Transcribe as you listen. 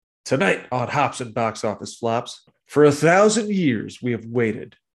Tonight on Hops and Box Office Flops, for 1,000 years we have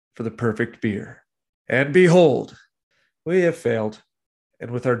waited for the perfect beer. And behold, we have failed.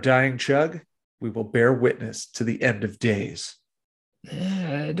 And with our dying chug, we will bear witness to the end of days.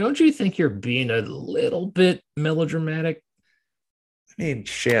 Don't you think you're being a little bit melodramatic? I mean,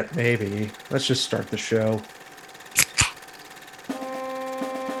 shit, maybe. Let's just start the show.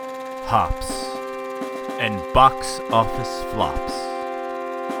 Hops and Box Office Flops.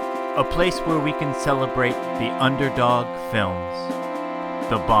 A place where we can celebrate the underdog films,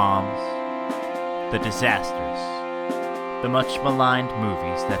 the bombs, the disasters, the much maligned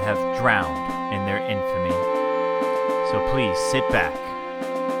movies that have drowned in their infamy. So please sit back,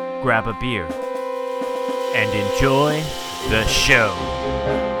 grab a beer, and enjoy the show.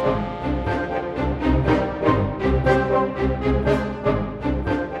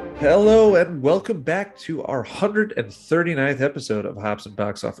 Hello and welcome back to our 139th episode of Hops and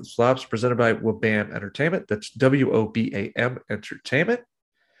Box Office Flops, presented by Wabam Entertainment. That's WOBAM Entertainment.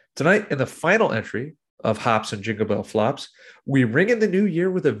 Tonight, in the final entry of Hops and Jingle Bell Flops, we ring in the new year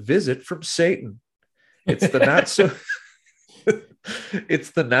with a visit from Satan. It's the not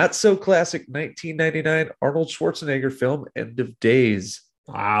so classic 1999 Arnold Schwarzenegger film End of Days.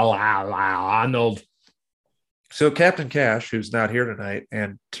 Arnold. So Captain Cash, who's not here tonight,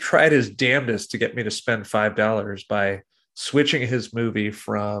 and tried his damnedest to get me to spend $5 by switching his movie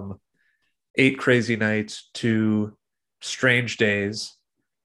from 8 Crazy Nights to Strange Days,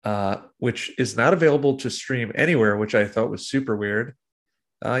 which is not available to stream anywhere, which I thought was super weird.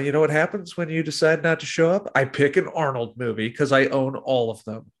 You know what happens when you decide not to show up? I pick an Arnold movie because I own all of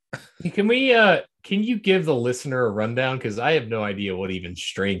them. Can you give the listener a rundown? Because I have no idea what even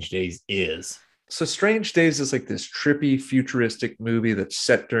Strange Days is. So Strange Days is like this trippy, futuristic movie that's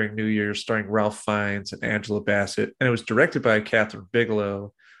set during New Year's, starring Ralph Fiennes and Angela Bassett. And it was directed by Catherine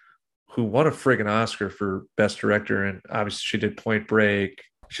Bigelow, who won a friggin' Oscar for Best Director. And obviously she did Point Break.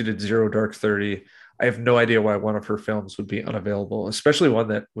 She did Zero Dark 30. I have no idea why one of her films would be unavailable, especially one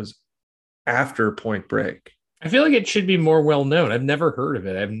that was after Point Break. I feel like it should be more well known. I've never heard of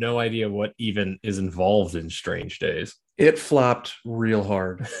it. I have no idea what even is involved in Strange Days. It flopped real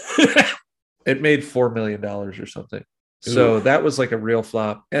hard. It made $4 million or something. So that was like a real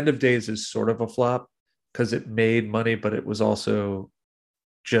flop. End of Days is sort of a flop because it made money, but it was also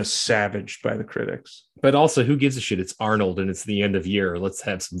just savaged by the critics. But also, who gives a shit? It's Arnold and it's the end of year. Let's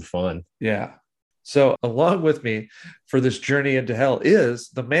have some fun. Yeah. So along with me for this journey into hell is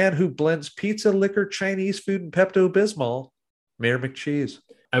the man who blends pizza, liquor, Chinese food, and Pepto-Bismol, Mayor McCheese.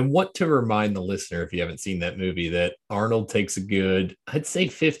 I want to remind the listener, if you haven't seen that movie, that Arnold takes a good, I'd say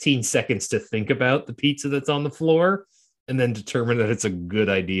 15 seconds to think about the pizza that's on the floor and then determine that it's a good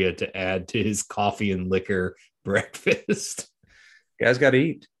idea to add to his coffee and liquor breakfast. Guy's got to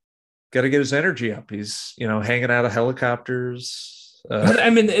eat. Got to get his energy up. He's, hanging out of helicopters.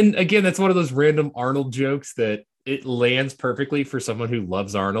 And again, that's one of those random Arnold jokes that it lands perfectly for someone who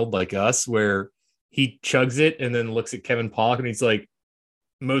loves Arnold like us, where he chugs it and then looks at Kevin Pollak and he's like,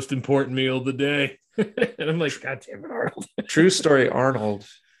 most important meal of the day. And I'm like, God damn it, Arnold. True story, Arnold,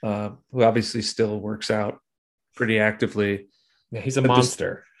 who obviously still works out pretty actively. Yeah, he's a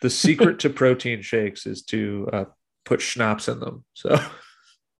monster. The secret to protein shakes is to put schnapps in them. So,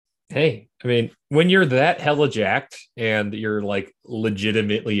 hey, I mean, when you're that hella jacked and you're like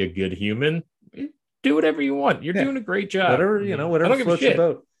legitimately a good human, do whatever you want. You're doing a great job. Whatever floats your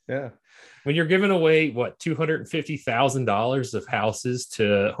boat. Yeah. When you're giving away $250,000 of houses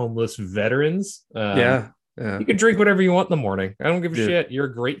to homeless veterans, you can drink whatever you want in the morning. I don't give a shit. You're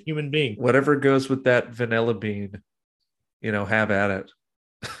a great human being. Whatever goes with that vanilla bean, have at it.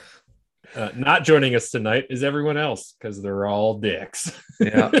 Not joining us tonight is everyone else because they're all dicks.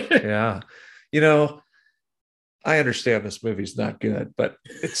 Yeah. I understand this movie's not good, but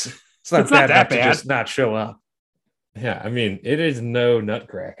it's not bad to just not show up. Yeah, I mean, it is no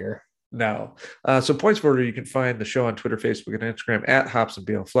Nutcracker. No. So points for order, you can find the show on Twitter, Facebook, and Instagram at Hops and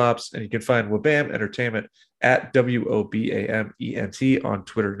BL Flops, and you can find Wabam Entertainment at WOBAMENT on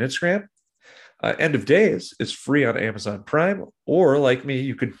Twitter and Instagram. End of Days is free on Amazon Prime, or like me,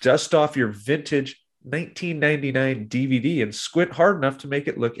 you could dust off your vintage 1999 DVD and squint hard enough to make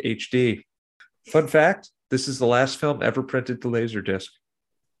it look HD. Fun fact, this is the last film ever printed to Laserdisc.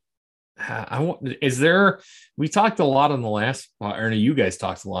 We talked a lot on the last, or you guys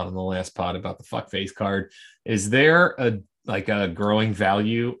talked a lot on the last pod about the fuckface card. Is there a growing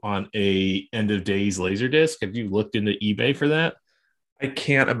value on a End of Days Laserdisc? Have you looked into eBay for that? I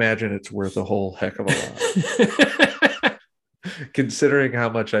can't imagine it's worth a whole heck of a lot. Considering how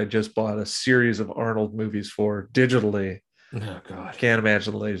much I just bought a series of Arnold movies for digitally, Oh God. Can't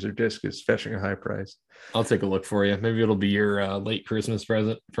imagine the laser disc is fetching a high price. I'll take a look for you. Maybe it'll be your late Christmas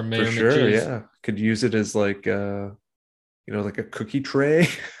present from For Mayor sure, McCheese. yeah. Could use it as like like a cookie tray.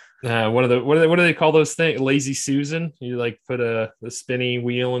 What do they call those things? Lazy Susan. You like put the spinny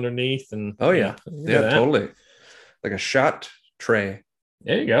wheel underneath, and Oh yeah. Yeah, that. totally. Like a shot tray.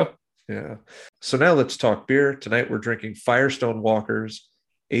 There you go. Yeah. So now let's talk beer. Tonight we're drinking Firestone Walker's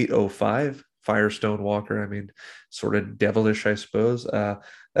 805. Firestone Walker, I mean, sort of devilish, I suppose.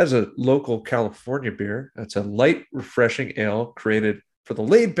 That's a local California beer. That's a light, refreshing ale created for the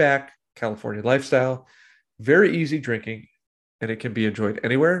laid back California lifestyle. Very easy drinking, and it can be enjoyed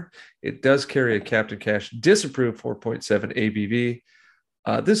anywhere. It does carry a Captain Cash disapproved 4.7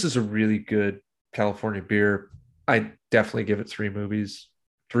 ABV. This is a really good California beer. I definitely give it 3 movies.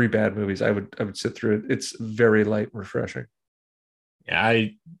 3 bad movies. I would sit through it. It's very light and refreshing. Yeah,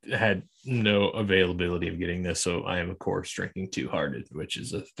 I had no availability of getting this, so I am of course drinking Two Hearted, which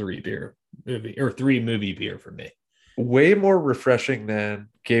is a 3 movie beer for me. Way more refreshing than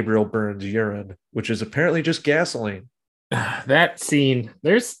Gabriel Byrne's Urine, which is apparently just gasoline. That scene,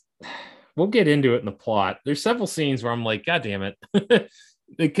 we'll get into it in the plot. There's several scenes where I'm like, God damn it.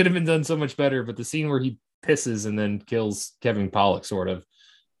 It could have been done so much better, but the scene where he pisses and then kills Kevin Pollak, sort of.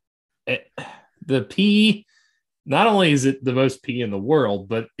 The pee, not only is it the most pee in the world,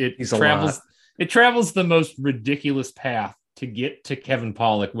 but it travels the most ridiculous path to get to Kevin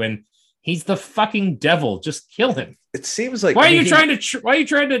Pollak when he's the fucking devil. Just kill him. It seems like why are you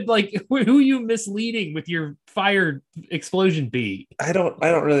trying to like, who are you misleading with your fire explosion pee? I don't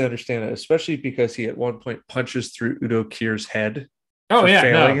really understand it, especially because he at one point punches through Udo Kier's head. Oh yeah,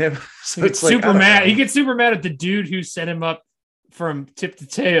 failing him. So it's super mad. He gets super mad at the dude who set him up from tip to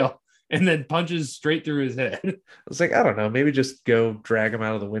tail, and then punches straight through his head. I was like, I don't know, maybe just go drag him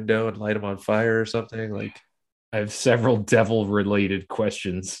out of the window and light him on fire or something. Like, I have several devil-related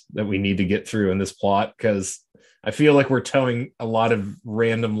questions that we need to get through in this plot, because I feel like we're towing a lot of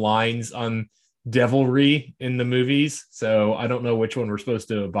random lines on devilry in the movies. So I don't know which one we're supposed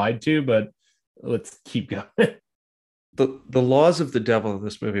to abide to, but let's keep going. The laws of the devil in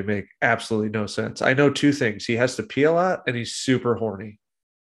this movie make absolutely no sense. I know 2 things. He has to pee a lot and he's super horny.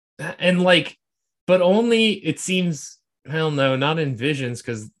 And like, but only, it seems, hell no, not in visions,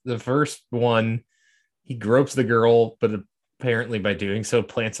 because the first one, he gropes the girl, but apparently by doing so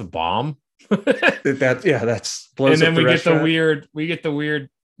plants a bomb. That's blows and then up we restaurant. get the weird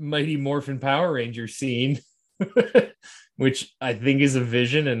Mighty Morphin Power Ranger scene, which I think is a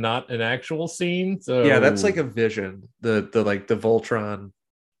vision and not an actual scene. So yeah, that's like a vision. The Voltron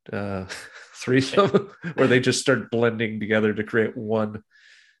threesome where they just start blending together to create one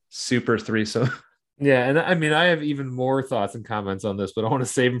super threesome. Yeah, and I mean, I have even more thoughts and comments on this, but I want to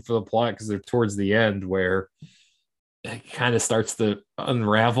save them for the plot because they're towards the end where it kind of starts to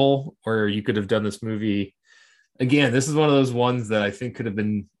unravel, where you could have done this movie. Again, this is one of those ones that I think could have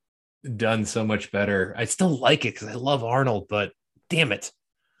been done so much better. I still like it because I love Arnold, but damn it.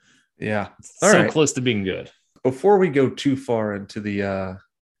 Yeah. So close to being good. Before we go too far into the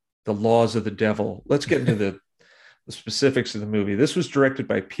laws of the devil, let's get into the specifics of the movie. This was directed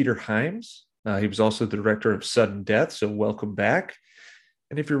by Peter Hyams. He was also the director of Sudden Death, so welcome back.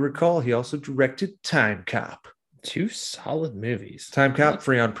 And if you recall, he also directed Time Cop. 2 solid movies. Time Cop,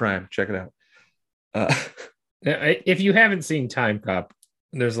 free on Prime. Check it out. If you haven't seen Time Cop,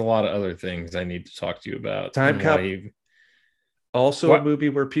 there's a lot of other things I need to talk to you about. Time Cop, also a movie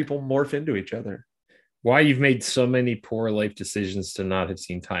where people morph into each other. Why you've made so many poor life decisions to not have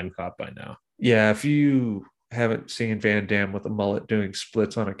seen Time Cop by now. Yeah, if you haven't seen Van Damme with a mullet doing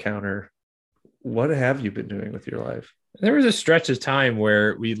splits on a counter, what have you been doing with your life? There was a stretch of time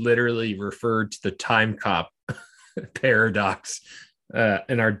where we literally referred to the Time Cop paradox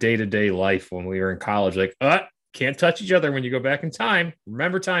in our day-to-day life when we were in college. Like, can't touch each other when you go back in time.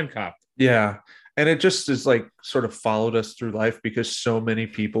 Remember Time Cop. Yeah. And it just is like sort of followed us through life because so many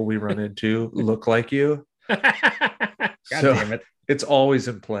people we run into look like you. God damn it. It's always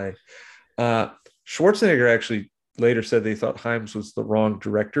in play. Schwarzenegger actually later said they thought Hyams was the wrong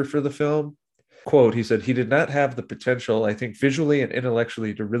director for the film. Quote, he said, he did not have the potential, I think, visually and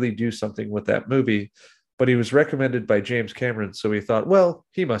intellectually to really do something with that movie, but he was recommended by James Cameron, so he thought, well,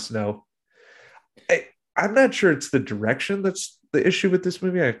 he must know. I'm not sure it's the direction that's the issue with this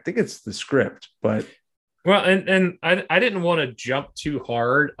movie. I think it's the script, but... Well, and I didn't want to jump too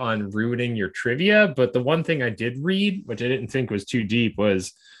hard on ruining your trivia, but the one thing I did read, which I didn't think was too deep,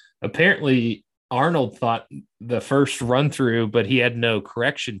 was apparently Arnold thought the first run through, but he had no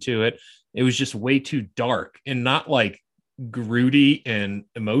correction to it. It was just way too dark and not like broody and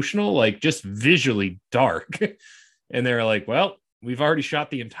emotional, like just visually dark. And they're like, well, we've already shot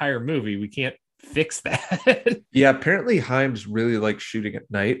the entire movie. We can't fix that. Yeah, apparently Himes really likes shooting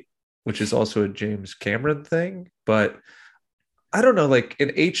at night, which is also a James Cameron thing. But I don't know, like in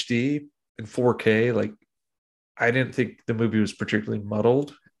HD, in 4K, like I didn't think the movie was particularly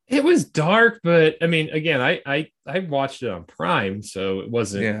muddled. It was dark, but I mean, again, I watched it on Prime, so it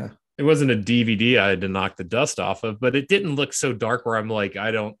wasn't a DVD I had to knock the dust off of, but it didn't look so dark where I'm like,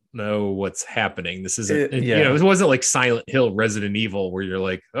 I don't know what's happening. This isn't, it wasn't like Silent Hill, Resident Evil, where you're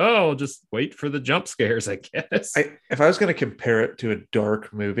like, oh, just wait for the jump scares, I guess. If I was going to compare it to a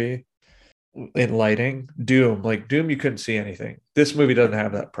dark movie in lighting, Doom, you couldn't see anything. This movie doesn't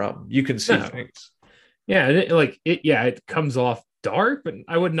have that problem. You can see things. Yeah, it comes off dark, but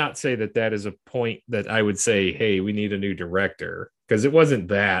I would not say that is a point that I would say, hey, we need a new director, because it wasn't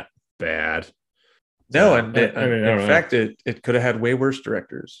that bad. No, in fact, it could have had way worse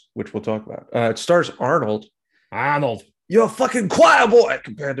directors, which we'll talk about. It stars Arnold. You're a fucking choir boy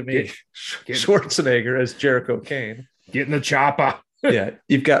compared to me. Schwarzenegger as Jericho Kane. Getting the chopper. Yeah,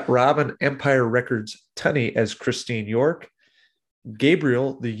 you've got Robin Empire Records Tunney as Christine York.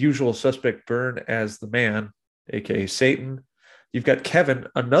 Gabriel, the usual suspect Byrne as the man, aka Satan. You've got Kevin,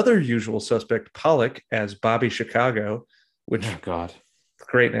 another usual suspect Pollock as Bobby Chicago, which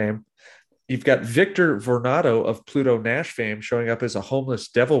great name. You've got Victor Vornado of Pluto Nash fame showing up as a homeless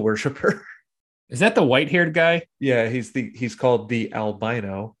devil worshiper. Is that the white-haired guy? Yeah, he's called the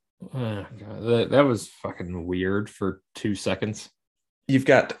albino. Oh, God. That was fucking weird for 2 seconds. You've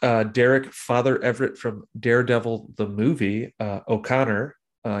got Derek Father Everett from Daredevil the movie, O'Connor.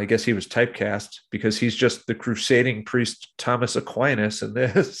 I guess he was typecast because he's just the crusading priest Thomas Aquinas in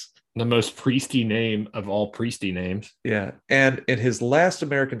this. The most priesty name of all priesty names. Yeah. And in his last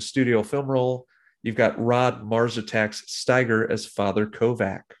American studio film role, you've got Rod Marzatax Steiger as Father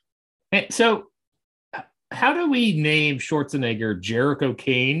Kovac. Hey, so how do we name Schwarzenegger Jericho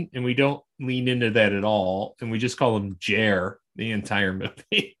Kane and we don't lean into that at all and we just call him Jer the entire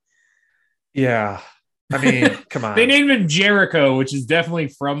movie? Yeah. I mean, come on. They named him Jericho, which is definitely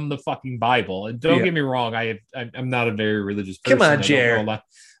from the fucking Bible. And don't get me wrong, I'm not a very religious person. Come on, Jer.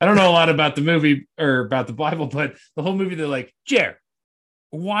 I don't know a lot about the movie or about the Bible, but the whole movie, they're like, Jer,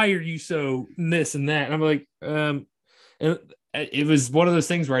 why are you so this and that? And I'm like, and it was one of those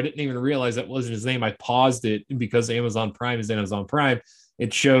things where I didn't even realize that wasn't his name. I paused it because Amazon Prime is Amazon Prime.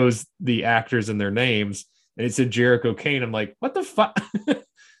 It shows the actors and their names, and it said Jericho Kane. I'm like, what the fuck?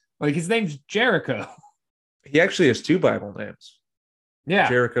 Like, his name's Jericho. He actually has 2 Bible names. Yeah.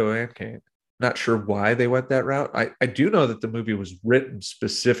 Jericho and Kane. Not sure why they went that route. I do know that the movie was written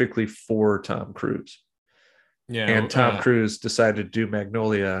specifically for Tom Cruise. Yeah. And Tom Cruise decided to do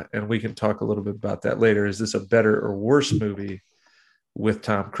Magnolia, and we can talk a little bit about that later. Is this a better or worse movie with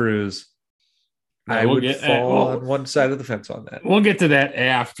Tom Cruise? I would fall on one side of the fence on that. We'll get to that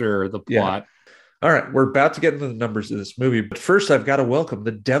after the plot. Yeah. All right, we're about to get into the numbers of this movie, but first I've got to welcome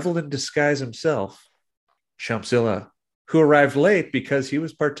the devil in disguise himself, Chumpzilla, who arrived late because he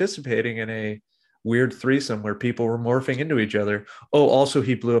was participating in a weird threesome where people were morphing into each other. Oh, also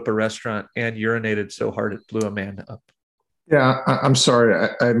he blew up a restaurant and urinated so hard it blew a man up. Yeah, I'm sorry.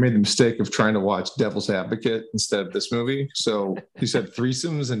 I made the mistake of trying to watch Devil's Advocate instead of this movie. So you said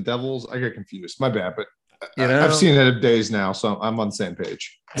threesomes and devils. I got confused. My bad, but I've seen it of days now, so I'm on the same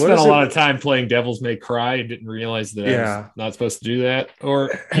page. I spent a lot of time playing Devils May Cry and didn't realize that I was not supposed to do that. Or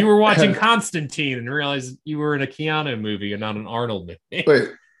you were watching Constantine and realized you were in a Keanu movie and not an Arnold movie. Wait,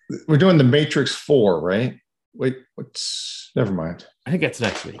 we're doing The Matrix 4, right? Wait, never mind. I think that's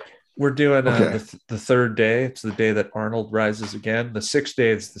next week. We're doing the third day. It's the day that Arnold rises again. The 6th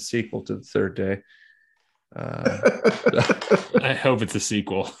day is the sequel to the third day. I hope it's a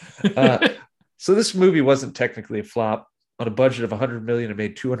sequel. So this movie wasn't technically a flop. On a budget of $100 million, it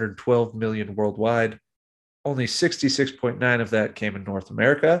made $212 million worldwide. Only 66.9 of that came in North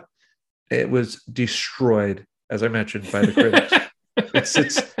America. It was destroyed, as I mentioned, by the critics. It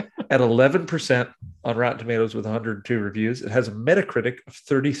sits at 11% on Rotten Tomatoes with 102 reviews. It has a Metacritic of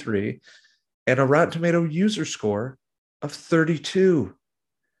 33 and a Rotten Tomato user score of 32.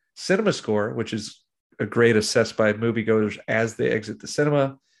 CinemaScore, which is a grade assessed by moviegoers as they exit the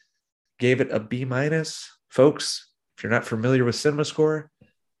cinema, gave it a B-. Folks, if you're not familiar with CinemaScore,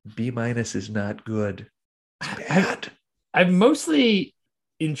 B- is not good. It's bad. I'm mostly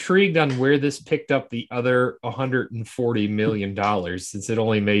intrigued on where this picked up the other $140 million since it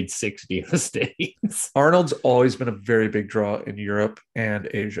only made 60 in the States. Arnold's always been a very big draw in Europe and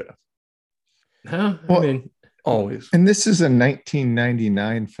Asia. Always. And this is a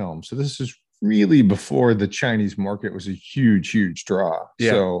 1999 film. So this is really before the Chinese market was a huge draw.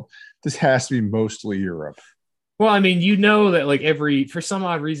 Yeah. So this has to be mostly Europe. Well, I mean, you know that like for some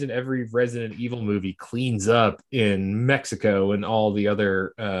odd reason, every Resident Evil movie cleans up in Mexico and all the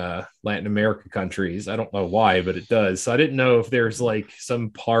other Latin America countries. I don't know why, but it does. So I didn't know if there's like some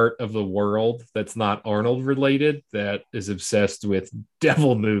part of the world that's not Arnold related that is obsessed with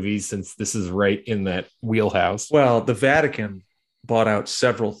devil movies, since this is right in that wheelhouse. Well, the Vatican bought out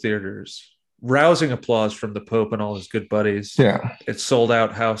several theaters. Rousing applause from the Pope and all his good buddies. Yeah. It sold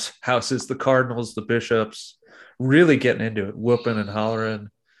out houses, the cardinals, the bishops, really getting into it, whooping and hollering.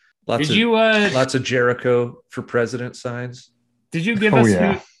 Lots of Jericho for president signs. Did you give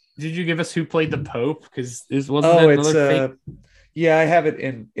us who played the Pope? Because this wasn't another fake. Yeah, I have it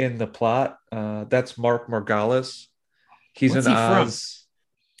in the plot. That's Mark Margolis. He's in Oz,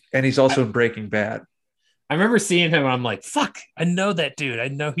 and he's also in Breaking Bad. I remember seeing him, and I'm like, fuck, I know that dude. I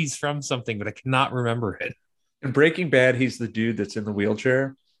know he's from something, but I cannot remember it. In Breaking Bad, he's the dude that's in the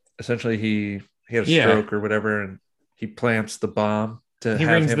wheelchair. Essentially, he had a stroke or whatever, and he plants the bomb to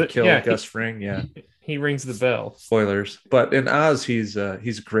have him kill Gus Fring. Yeah. He rings the bell. Spoilers. But in Oz, he's a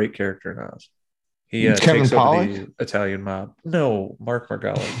great character in Oz. He Kevin takes Pollak? over the Italian mob. No, Mark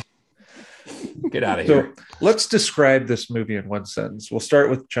Margolis. Get out of here. So let's describe this movie in one sentence. We'll start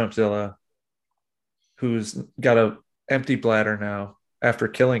with Chumpzilla, who's got an empty bladder now after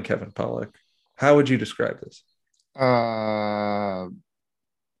killing Kevin Pollak. How would you describe this?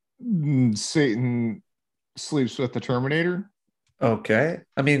 Satan sleeps with the Terminator. Okay.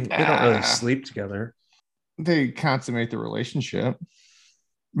 I mean, they don't really sleep together. They consummate the relationship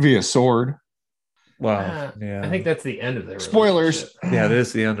via sword. Wow. Yeah. I think that's the end of their spoilers. Yeah, it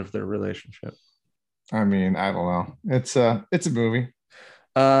is the end of their relationship. I mean, I don't know. It's a movie.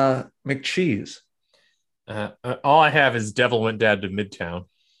 McCheese. All I have is Devil Went Down to Midtown.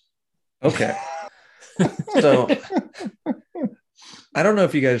 Okay. So I don't know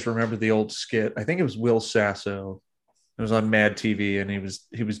if you guys remember the old skit. I think it was Will Sasso. It was on Mad TV, and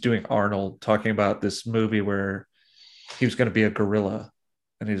he was doing Arnold, talking about this movie where he was going to be a gorilla,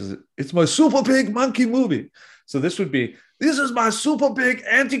 and it's my super big monkey movie. So this is my super big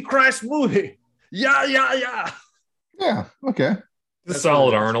Antichrist movie. Yeah. Yeah. Okay. That's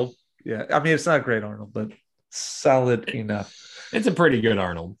solid Arnold. Yeah. I mean, it's not great Arnold, but solid enough. It's a pretty good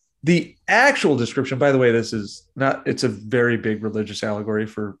Arnold. The actual description, by the way, it's a very big religious allegory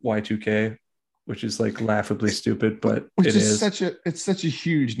for Y2K, which is like laughably stupid, but it's such a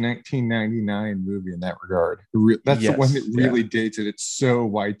huge 1999 movie in that regard. That's the one that really dates it. It's so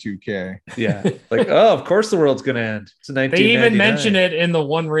Y2K. Yeah. Like, oh, of course the world's going to end. It's 1999. They even mention it in the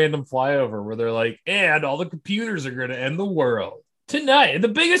one random flyover where they're like, and all the computers are going to end the world tonight, the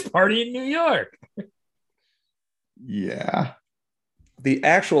biggest party in New York. Yeah. The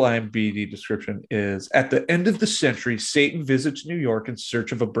actual IMDb description is: at the end of the century, Satan visits New York in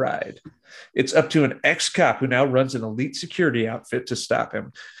search of a bride. It's up to an ex-cop who now runs an elite security outfit to stop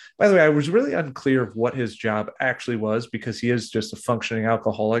him. By the way, I was really unclear of what his job actually was, because he is just a functioning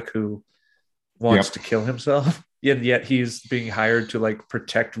alcoholic who wants to kill himself. And yet he's being hired to like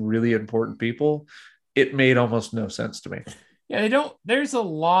protect really important people. It made almost no sense to me. Yeah, there's a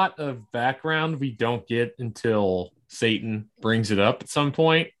lot of background we don't get until Satan brings it up at some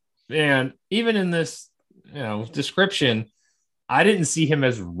point. And even in this, description, I didn't see him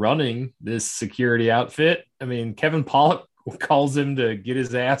as running this security outfit. I mean, Kevin Pollak calls him to get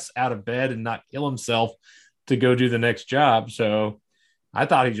his ass out of bed and not kill himself to go do the next job. So I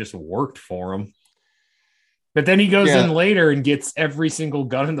thought he just worked for him. But then he goes in later and gets every single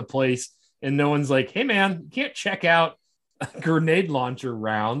gun in the place. And no one's like, hey, man, you can't check out grenade launcher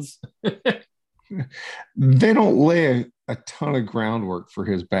rounds. They don't lay a ton of groundwork for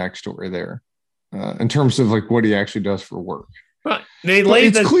his backstory there in terms of like what he actually does for work. But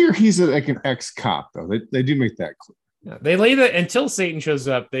it's clear he's like an ex-cop, though. They do make that clear. Yeah, they lay until Satan shows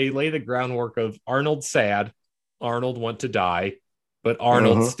up, they lay the groundwork of Arnold sad. Arnold want to die, but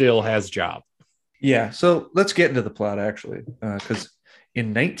Arnold still has job. Yeah, so let's get into the plot, actually, because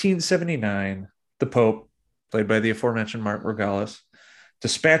in 1979, the Pope, played by the aforementioned Mark Margolis,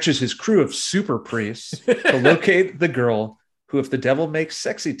 dispatches his crew of super priests to locate the girl who, if the devil makes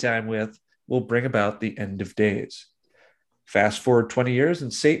sexy time with, will bring about the end of days. Fast forward 20 years,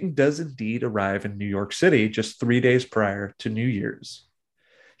 and Satan does indeed arrive in New York City just 3 days prior to New Year's.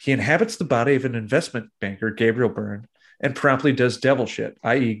 He inhabits the body of an investment banker, Gabriel Byrne, and promptly does devil shit,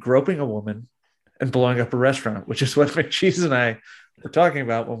 i.e. groping a woman and blowing up a restaurant, which is what McCheese and I were talking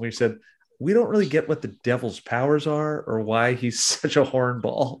about when we said, we don't really get what the devil's powers are or why he's such a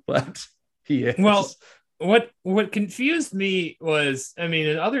hornball, but he is. Well, what confused me was, I mean,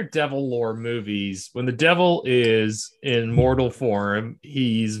 in other devil lore movies, when the devil is in mortal form,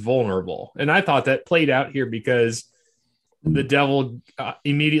 he's vulnerable. And I thought that played out here because the devil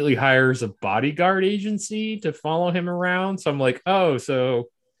immediately hires a bodyguard agency to follow him around. So I'm like, oh, so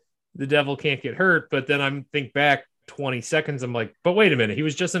the devil can't get hurt. But then I'm think back 20 seconds. I'm like, but wait a minute. He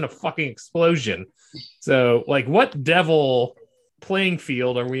was just in a fucking explosion. So like, what devil playing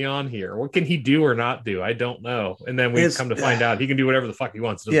field are we on here? What can he do or not do? I don't know. And then we come to find out he can do whatever the fuck he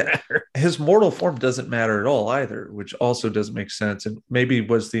wants. It doesn't matter. His mortal form doesn't matter at all either, which also doesn't make sense. And maybe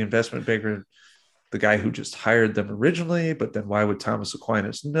was the investment banker the guy who just hired them originally, but then why would Thomas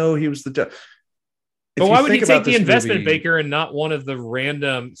Aquinas know he was the devil? But why would he take the investment banker and not one of the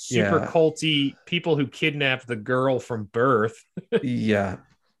random super culty people who kidnapped the girl from birth? Yeah.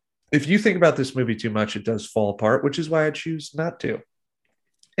 If you think about this movie too much, it does fall apart, which is why I choose not to.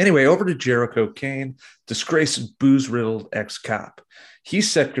 Anyway, over to Jericho Kane, disgraced and booze-riddled ex-cop.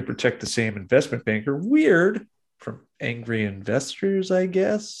 He's set to protect the same investment banker, weird, from angry investors, I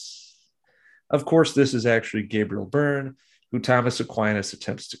guess. Of course, this is actually Gabriel Byrne, who Thomas Aquinas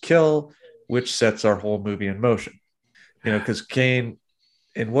attempts to kill, which sets our whole movie in motion. You know, because Kane,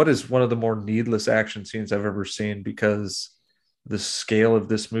 in what is one of the more needless action scenes I've ever seen, because the scale of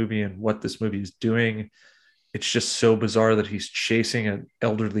this movie and what this movie is doing, it's just so bizarre that he's chasing an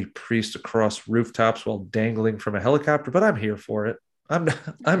elderly priest across rooftops while dangling from a helicopter. But I'm here for it. I'm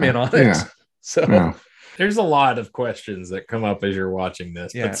in on it. So there's a lot of questions that come up as you're watching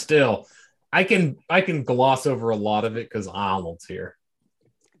this, but still, I can gloss over a lot of it because Arnold's here.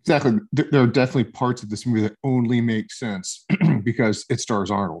 Exactly. There are definitely parts of this movie that only make sense because it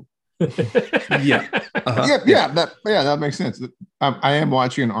stars Arnold. Yeah. Uh-huh. That makes sense. I am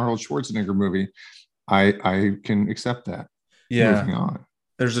watching an Arnold Schwarzenegger movie. I can accept that. Yeah. Moving on.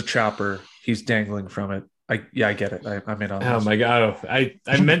 There's a chopper. He's dangling from it. I get it. I'm in on this. My God.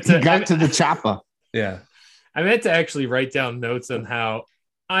 I meant to got to the chopper. Yeah. I meant to actually write down notes on how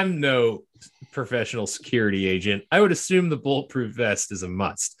I'm no professional security agent. I would assume the bulletproof vest is a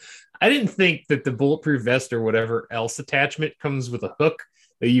must. I didn't think that the bulletproof vest or whatever else attachment comes with a hook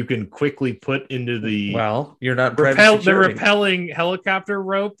that you can quickly put into the you're not the repelling helicopter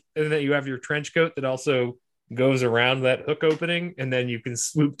rope, and that you have your trench coat that also goes around that hook opening, and then you can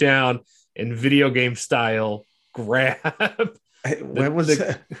swoop down and video game style grab. When was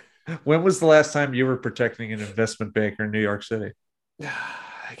the last time you were protecting an investment banker in New York City?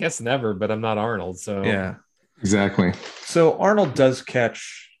 I guess never, but I'm not Arnold, so yeah, exactly. So Arnold does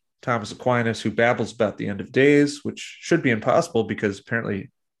catch Thomas Aquinas, who babbles about the end of days, which should be impossible because apparently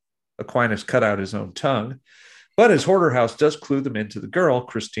Aquinas cut out his own tongue. But his hoarder house does clue them into the girl,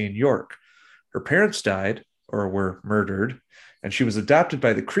 Christine York. Her parents died or were murdered, and she was adopted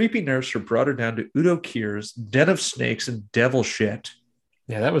by the creepy nurse who brought her down to Udo Kier's den of snakes and devil shit.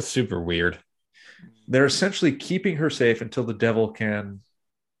 Yeah, that was super weird. They're essentially keeping her safe until the devil can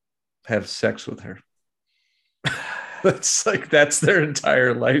have sex with her. That's their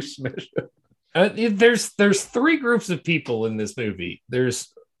entire life's mission. There's three groups of people in this movie.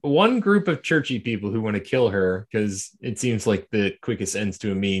 There's one group of churchy people who want to kill her because it seems like the quickest ends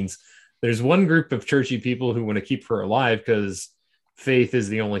to a means. There's one group of churchy people who want to keep her alive because faith is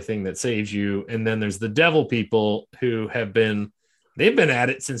the only thing that saves you. And then there's the devil people who they've been at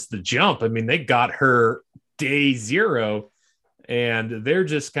it since the jump. I mean, they got her day zero, and they're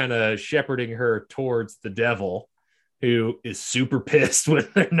just kind of shepherding her towards the devil, who is super pissed when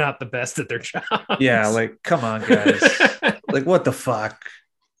they're not the best at their job. Yeah, like, come on, guys. Like, what the fuck?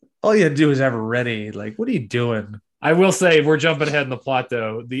 All you had to do is have her ready. Like, what are you doing? I will say, if we're jumping ahead in the plot,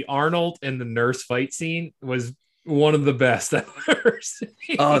 though, the Arnold and the nurse fight scene was one of the best I've ever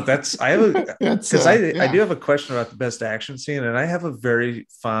seen. Oh, I do have a question about the best action scene, and I have a very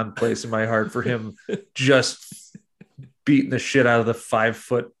fond place in my heart for him just beating the shit out of the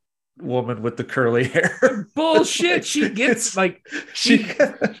 5-foot woman with the curly hair. Bullshit. She gets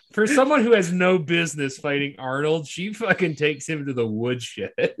for someone who has no business fighting Arnold, she fucking takes him to the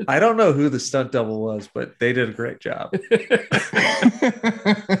woodshed. I don't know who the stunt double was, but they did a great job.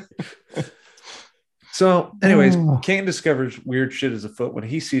 So anyways, Kane discovers weird shit is afoot when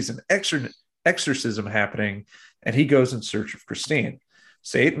he sees an exorcism happening, and he goes in search of Christine.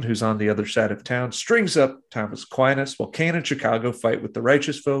 Satan, who's on the other side of town, strings up Thomas Aquinas while Kane and Chicago fight with the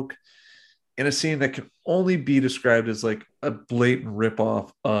righteous folk in a scene that can only be described as like a blatant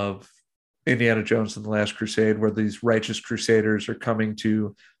ripoff of Indiana Jones and the Last Crusade, where these righteous crusaders are coming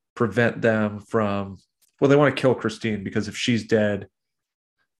to prevent them from, they want to kill Christine because if she's dead,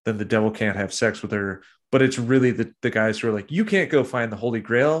 then the devil can't have sex with her. But it's really the guys who are like, you can't go find the Holy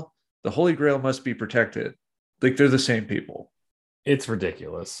Grail. the Holy Grail must be protected. Like they're the same people. It's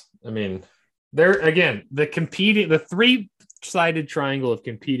ridiculous. I mean, they're again the three-sided triangle of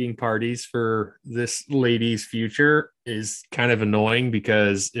competing parties for this lady's future is kind of annoying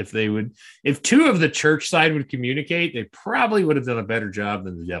because if two of the church side would communicate, they probably would have done a better job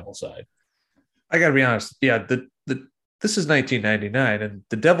than the devil side. I got to be honest. Yeah, this is 1999, and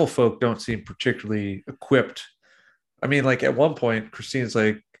the devil folk don't seem particularly equipped. I mean, like at one point, Christine's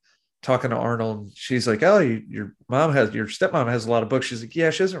like talking to Arnold. She's like, "Oh, your stepmom has a lot of books." She's like,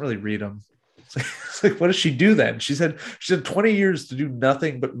 "Yeah, she doesn't really read them." It's like, what does she do then? She said 20 years to do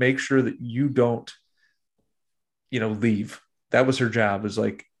nothing but make sure that you don't, leave. That was her job. Is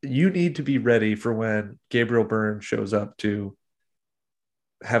like, you need to be ready for when Gabriel Byrne shows up to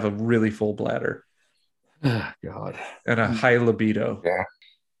have a really full bladder. Oh, God. And a high libido. Yeah.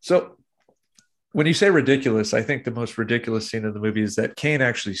 So when you say ridiculous, I think the most ridiculous scene in the movie is that Kane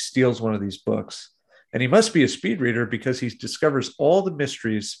actually steals one of these books. And he must be a speed reader because he discovers all the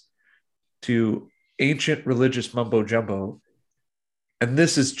mysteries to ancient religious mumbo jumbo. And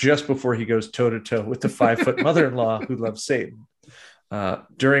this is just before he goes toe to toe with the 5-foot mother-in-law who loves Satan,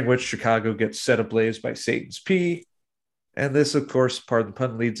 during which Chicago gets set ablaze by Satan's pee. And this, of course, pardon the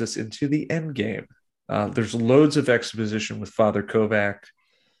pun, leads us into the end game. There's loads of exposition with Father Kovac.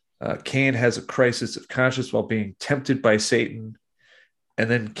 Kane has a crisis of conscience while being tempted by Satan. And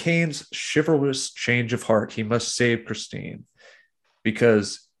then Kane's chivalrous change of heart. He must save Christine.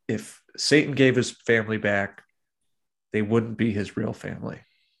 Because if Satan gave his family back, they wouldn't be his real family.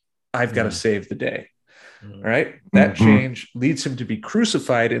 I've got to save the day. All right. That change leads him to be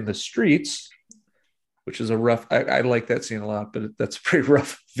crucified in the streets, which is a rough, I like that scene a lot, but that's a pretty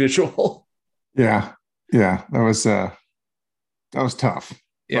rough visual. Yeah. Yeah. That was tough.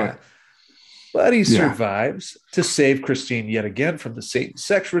 Yeah. But he survives to save Christine yet again from the Satan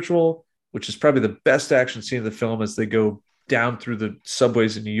sex ritual, which is probably the best action scene of the film as they go down through the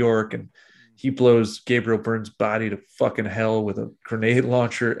subways in New York and he blows Gabriel Byrne's body to fucking hell with a grenade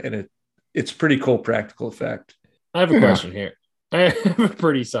launcher. And it's pretty cool practical effect. I have a question here. I have a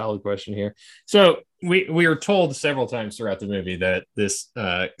pretty solid question here. So we are told several times throughout the movie that this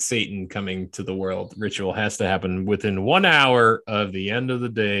Satan coming to the world ritual has to happen within 1 hour of the end of the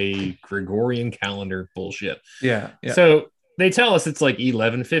day, Gregorian calendar bullshit. Yeah. So they tell us it's like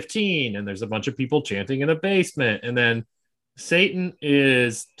 11:15 and there's a bunch of people chanting in a basement. And then Satan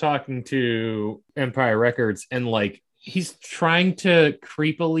is talking to Empire Records and like he's trying to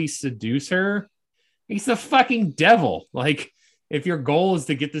creepily seduce her. He's the fucking devil. Like, if your goal is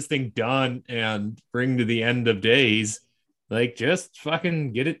to get this thing done and bring to the end of days, like just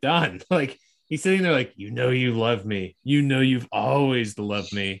fucking get it done. Like he's sitting there like, you love me. You've always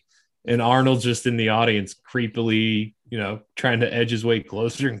loved me. And Arnold's just in the audience creepily, trying to edge his way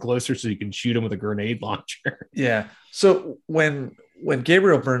closer and closer so you can shoot him with a grenade launcher. Yeah. So when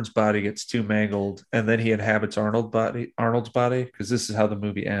Gabriel Byrne's body gets too mangled and then he inhabits Arnold's body, because this is how the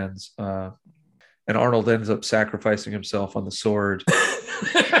movie ends, and Arnold ends up sacrificing himself on the sword.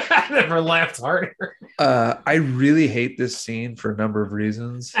 I never laughed harder. I really hate this scene for a number of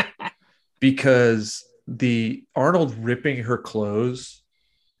reasons. Because the Arnold ripping her clothes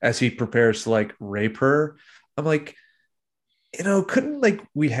as he prepares to like rape her, I'm like, couldn't like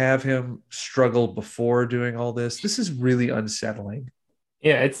we have him struggle before doing all this? This is really unsettling.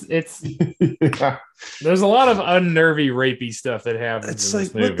 Yeah, it's there's a lot of unnervy rapey stuff that happens. It's in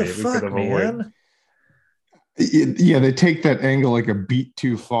like, this movie what the fuck, man? Yeah, they take that angle like a beat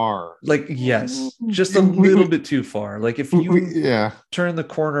too far. Like, yes, just a little bit too far. Like if you turn the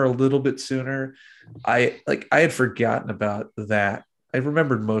corner a little bit sooner, I had forgotten about that. I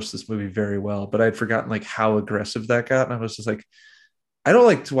remembered most of this movie very well, but I'd forgotten like how aggressive that got. And I was just like, I don't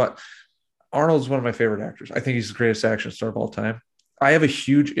like to watch. Arnold's one of my favorite actors. I think he's the greatest action star of all time. I have a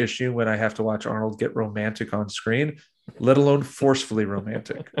huge issue when I have to watch Arnold get romantic on screen, let alone forcefully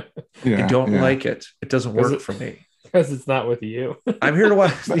romantic. I don't like it. It doesn't work for me. Because it's not with you. I'm here to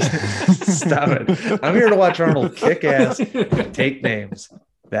watch. Stop it. I'm here to watch Arnold kick ass and take names.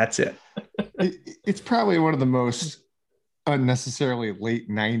 That's it. It's probably one of the most unnecessarily late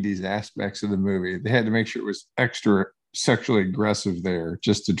 90s aspects of the movie. They had to make sure it was extra sexually aggressive there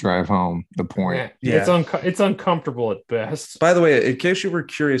just to drive home the point. Yeah. It's uncomfortable at best. By the way, in case you were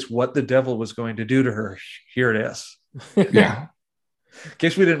curious what the devil was going to do to her, here it is. Yeah. In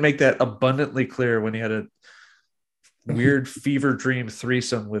case we didn't make that abundantly clear when he had a weird fever dream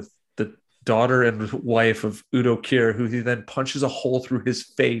threesome with the daughter and wife of Udo Kier, who he then punches a hole through his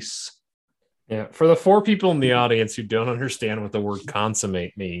face. Yeah, for the 4 people in the audience who don't understand what the word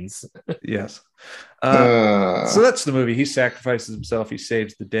consummate means. Yes. So that's the movie. He sacrifices himself. He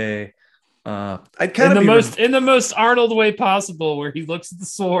saves the day. I'd kind of in the most Arnold way possible, where he looks at the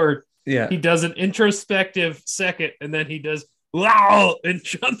sword. Yeah. He does an introspective second, and then he does wow and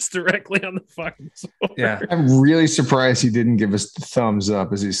jumps directly on the fucking sword. Yeah. I'm really surprised he didn't give us the thumbs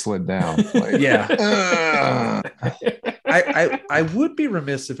up as he slid down. Like, yeah. I would be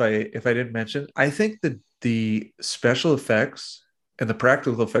remiss if I didn't mention. I think that the special effects and the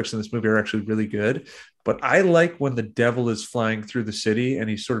practical effects in this movie are actually really good. But I like when the devil is flying through the city and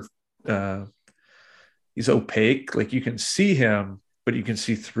he's sort of he's opaque. Like you can see him, but you can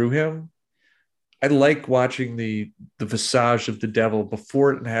see through him. I like watching the visage of the devil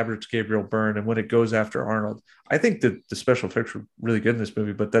before it inhabits Gabriel Byrne and when it goes after Arnold. I think that the special effects were really good in this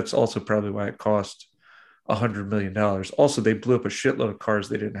movie, but that's also probably why it cost $100 million. Also, they blew up a shitload of cars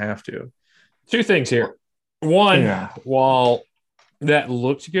they didn't have to. 2 things here. One, while that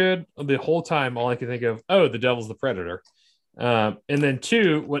looked good, the whole time all I could think of, the devil's the predator. And then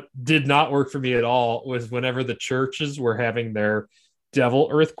 2, what did not work for me at all was whenever the churches were having their devil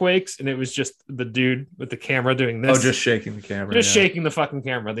earthquakes, and it was just the dude with the camera doing this. Oh, just shaking the camera. Just shaking the fucking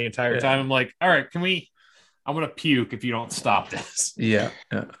camera the entire time. I'm like, all right, I'm going to puke if you don't stop this. Yeah.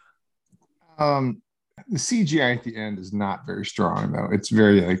 The CGI at the end is not very strong, though. It's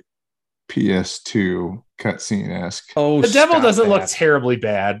very like PS2 cutscene-esque. Oh, the devil doesn't look terribly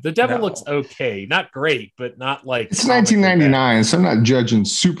bad. The devil looks okay. Not great, but not like... It's 1999, so I'm not judging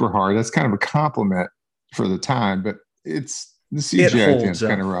super hard. That's kind of a compliment for the time, but it's... The CGI at the end is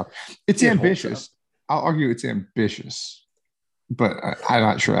kind of rough. It's ambitious. I'll argue it's ambitious, but I'm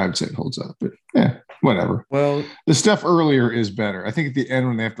not sure I would say it holds up. But yeah, whatever. Well, the stuff earlier is better. I think at the end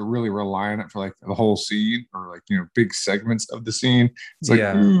when they have to really rely on it for like the whole scene or like big segments of the scene, it's like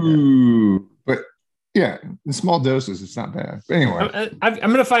ooh. But yeah, in small doses, it's not bad. But anyway, I'm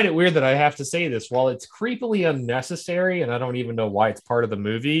going to find it weird that I have to say this. While it's creepily unnecessary, and I don't even know why it's part of the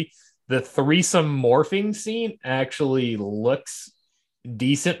movie, the threesome morphing scene actually looks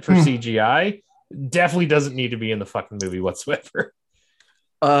decent for CGI. Definitely doesn't need to be in the fucking movie whatsoever.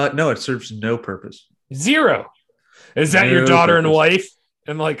 No, it serves no purpose. 0. Is that your daughter and wife?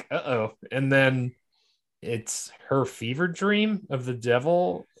 And like, uh-oh. And then it's her fever dream of the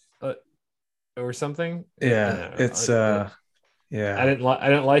devil or something. Yeah, it's yeah. I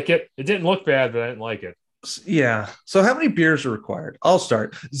didn't like it. It didn't look bad, but I didn't like it. Yeah. So how many beers are required? I'll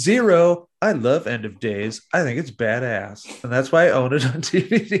start. 0. I love End of Days. I think it's badass. And that's why I own it on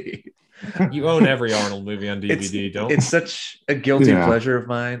DVD. You own every Arnold movie on DVD, don't you? It's such a guilty pleasure of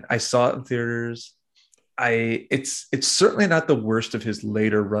mine. I saw it in theaters. It's certainly not the worst of his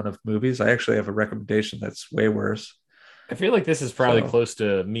later run of movies. I actually have a recommendation that's way worse. I feel like this is probably close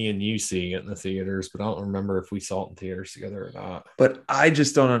to me and you seeing it in the theaters, but I don't remember if we saw it in theaters together or not. But I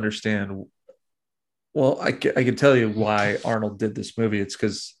just don't understand. Well, I can tell you why Arnold did this movie. It's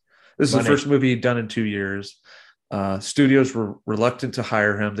because this is the first movie he'd done in 2 years. Studios were reluctant to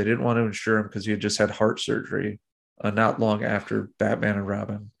hire him. They didn't want to insure him because he had just had heart surgery not long after Batman and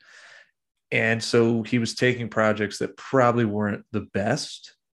Robin. And so he was taking projects that probably weren't the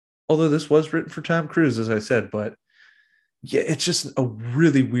best, although this was written for Tom Cruise, as I said. But yeah, it's just a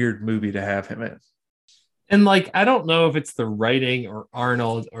really weird movie to have him in. And like, I don't know if it's the writing or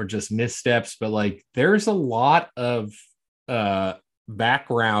Arnold or just missteps, but like, there's a lot of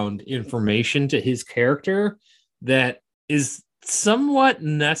background information to his character that is somewhat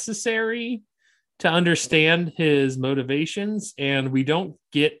necessary to understand his motivations. And we don't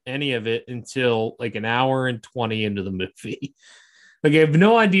get any of it until like an hour and 20 into the movie. Like, I have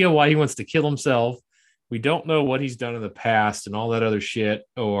no idea why he wants to kill himself. We don't know what he's done in the past and all that other shit,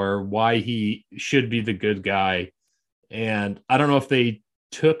 or why he should be the good guy. And I don't know if they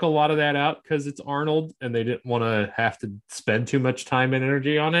took a lot of that out because it's Arnold and they didn't want to have to spend too much time and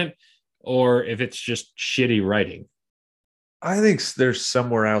energy on it, or if it's just shitty writing. I think there's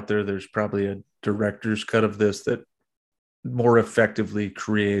somewhere out there, there's probably a director's cut of this that more effectively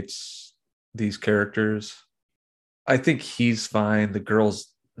creates these characters. I think he's fine. The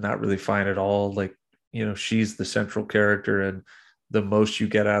girl's not really fine at all. Like, she's the central character, and the most you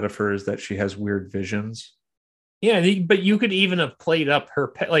get out of her is that she has weird visions. Yeah, but you could even have played up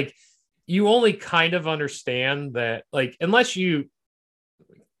her, like, you only kind of understand that, like, unless you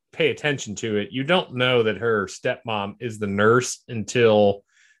pay attention to it, you don't know that her stepmom is the nurse until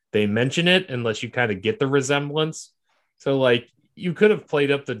they mention it, unless you kind of get the resemblance. So, like, you could have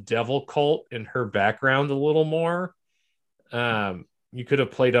played up the devil cult in her background a little more. You could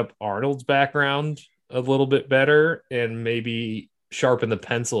have played up Arnold's background a little bit better, and maybe sharpen the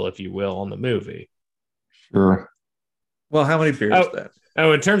pencil, if you will, on the movie. Sure. Well, how many beers then?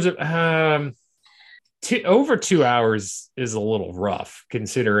 Oh, in terms of over 2 hours is a little rough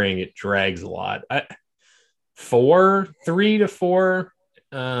considering it drags a lot. 3 to 4.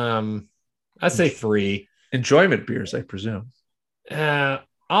 I'd say 3. Enjoyment beers, I presume.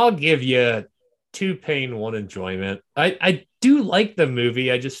 I'll give you 2 pain, 1 enjoyment. I do like the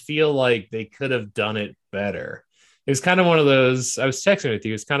movie. I just feel like they could have done it better. It was kind of one of those, I was texting with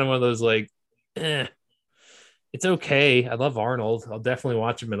you. It's kind of one of those like, it's okay. I love Arnold. I'll definitely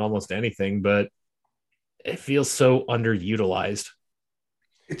watch him in almost anything, but it feels so underutilized.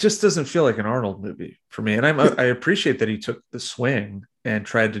 It just doesn't feel like an Arnold movie for me. And I appreciate that he took the swing and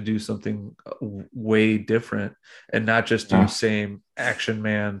tried to do something way different and not just do the same action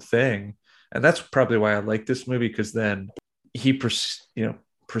man thing. And that's probably why I like this movie, because then he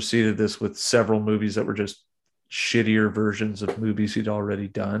preceded this with several movies that were just shittier versions of movies he'd already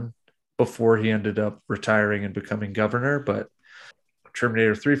done before he ended up retiring and becoming governor. But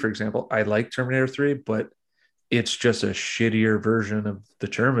Terminator 3, for example, I like Terminator 3, but it's just a shittier version of the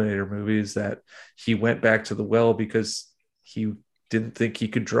Terminator movies that he went back to the well because he didn't think he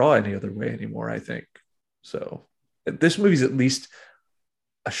could draw any other way anymore, I think. So this movie's at least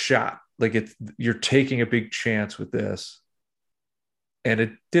a shot. Like you're taking a big chance with this, and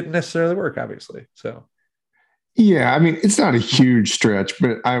it didn't necessarily work, obviously. So, yeah, I mean, it's not a huge stretch,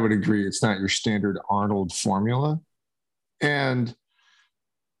 but I would agree it's not your standard Arnold formula. And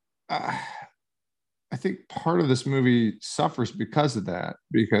I think part of this movie suffers because of that,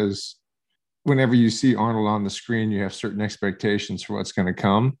 because whenever you see Arnold on the screen, you have certain expectations for what's going to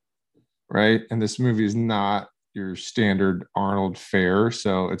come, right? And this movie is not your standard Arnold fare.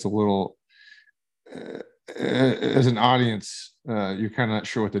 So it's a little, as an audience, you're kind of not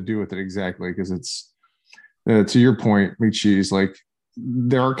sure what to do with it exactly, because it's, to your point, Michi, is like,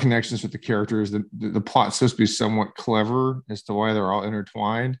 there are connections with the characters. The plot's supposed to be somewhat clever as to why they're all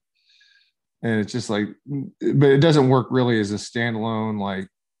intertwined. And it's just like, but it doesn't work really as a standalone. Like,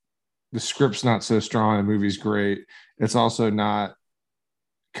 the script's not so strong, the movie's great. It's also not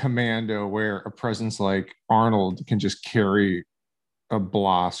Commando, where a presence like Arnold can just carry a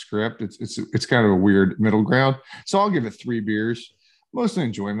blah script. It's kind of a weird middle ground. So I'll give it 3 beers, mostly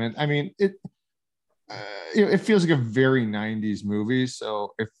enjoyment. I mean, it feels like a very 90s movie.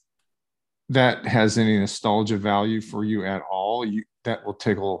 So if that has any nostalgia value for you at all, that will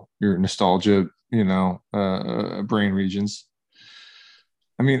tickle your nostalgia, brain regions.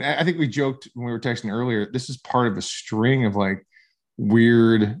 I mean, I think we joked when we were texting earlier, this is part of a string of like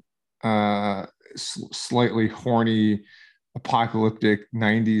weird, slightly horny, apocalyptic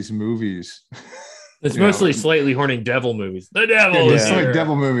 90s movies. It's mostly slightly horny devil movies. The devil is like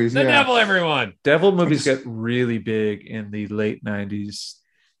devil movies. The devil, everyone. Devil movies get really big in the late 90s.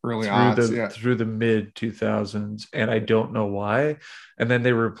 Early through the mid 2000s, and I don't know why. And then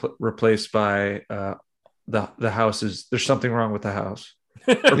they were replaced by the houses. There's something wrong with the house.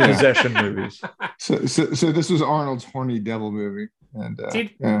 Or possession movies. So this was Arnold's horny devil movie. And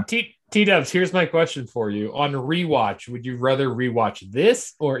T-Dubs, here's my question for you. On rewatch, would you rather rewatch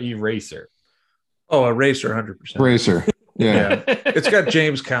this or Eraser? Oh, Eraser, 100%. Eraser. Yeah. It's got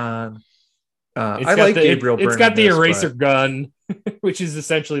James Caan. I like Gabriel Byrne. It's got the eraser gun, which is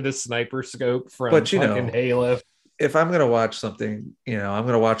essentially the sniper scope from fucking Halo. If I'm going to watch something, I'm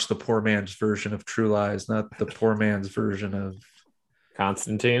going to watch the poor man's version of True Lies, not the poor man's version of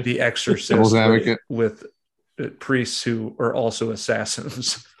Constantine, The Exorcist, with priests who are also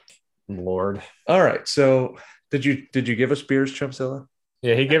assassins. Lord. All right. So did you give us beers, Chumzilla?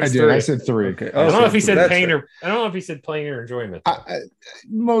 Yeah, he gave us 3. I said 3. Okay. I don't know if he said pain or I don't know if he said pain or enjoyment.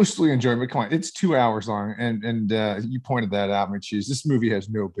 Mostly enjoyment. Come on, it's 2 hours long, and you pointed that out, Mitchie. This movie has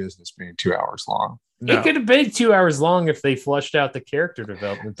no business being 2 hours long. No. It could have been 2 hours long if they flushed out the character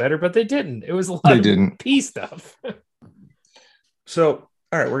development better, but they didn't. It was a lot of pee stuff. So,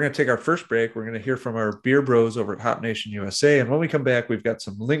 all right, we're going to take our first break. We're going to hear from our beer bros over at Hop Nation USA, and when we come back, we've got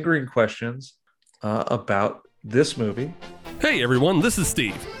some lingering questions about this movie. Hey everyone, this is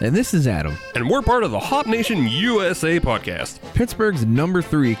Steve. And this is Adam. And we're part of the Hop Nation USA podcast, Pittsburgh's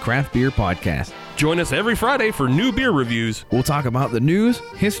 #3 craft beer podcast. Join us every Friday for new beer reviews. We'll talk about the news,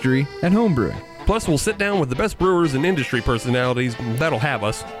 history, and homebrewing. Plus, we'll sit down with the best brewers and industry personalities that'll have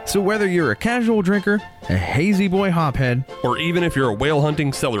us. So whether you're a casual drinker, a hazy boy hophead, or even if you're a whale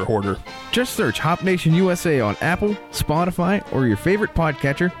hunting cellar hoarder, just search Hop Nation USA on Apple, Spotify, or your favorite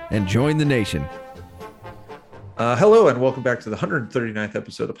podcatcher and join the nation. Hello and welcome back to the 139th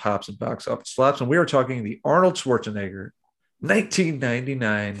episode of Hops and Box Office Flops, and we are talking the Arnold Schwarzenegger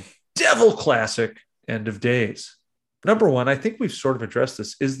 1999 devil classic, End of Days. number one, I think we've sort of addressed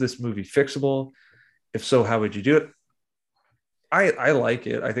this. Is this movie fixable? If so, how would you do it? I like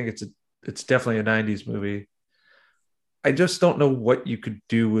it. I think it's definitely a 90s movie. I just don't know what you could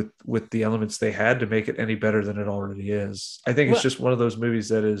do with the elements they had to make it any better than it already is. I think it's just one of those movies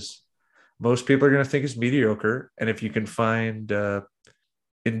that is most people are going to think is mediocre. And if you can find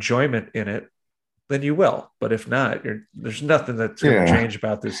enjoyment in it, then you will. But if not, there's nothing that's going to change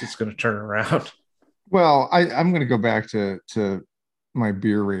about this. It's going to turn around. Well, I'm going to go back to my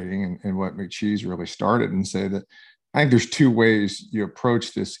beer rating and what McCheese really started and say that I think there's two ways you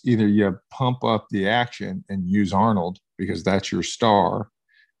approach this. Either you pump up the action and use Arnold because that's your star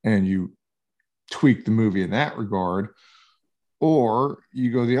and you tweak the movie in that regard, or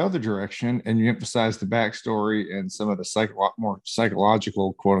you go the other direction and you emphasize the backstory and some of the more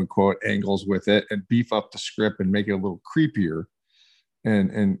psychological quote unquote angles with it and beef up the script and make it a little creepier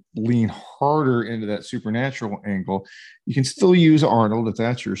and lean harder into that supernatural angle. You can still use Arnold if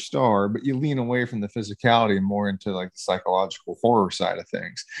that's your star, but you lean away from the physicality and more into like the psychological horror side of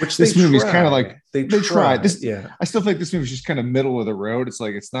things. Which this movie is kind of like they tried. This, yeah, I still think this movie is just kind of middle of the road. It's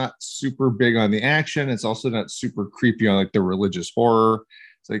like it's not super big on the action. It's also not super creepy on like the religious horror.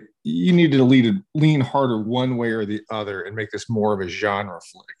 It's like you need to lean harder one way or the other and make this more of a genre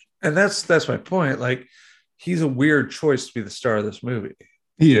flick. And that's my point. Like, he's a weird choice to be the star of this movie.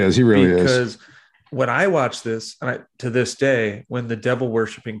 He is. He really is. Because when I watch this, and to this day, when the devil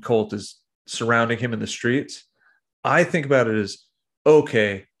worshiping cult is surrounding him in the streets, I think about it as,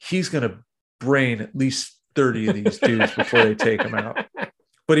 okay, he's going to brain at least 30 of these dudes before they take him out.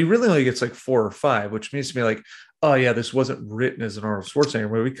 But he really only gets like 4 or 5, which means to me like, oh yeah, this wasn't written as an Arnold Schwarzenegger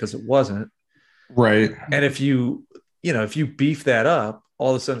movie because it wasn't. Right. And if you beef that up,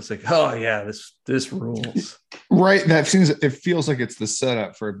 all of a sudden it's like, oh yeah, this rules. Right. It feels like it's the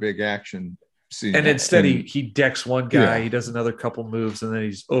setup for a big action scene. And instead he decks one guy, he does another couple moves, and then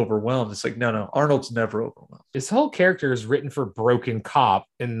he's overwhelmed. It's like, no, Arnold's never overwhelmed. His whole character is written for broken cop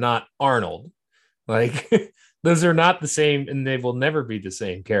and not Arnold. Like those are not the same, and they will never be the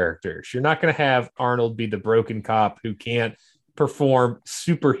same characters. You're not going to have Arnold be the broken cop who can't perform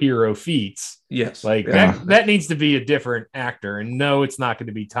superhero feats. Yes. Like that needs to be a different actor. And no, it's not going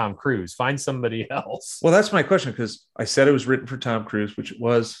to be Tom Cruise. Find somebody else. Well, that's my question, because I said it was written for Tom Cruise, which it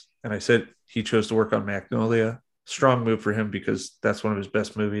was. And I said he chose to work on Magnolia. Strong move for him because that's one of his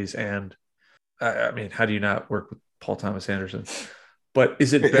best movies. And I mean, how do you not work with Paul Thomas Anderson? But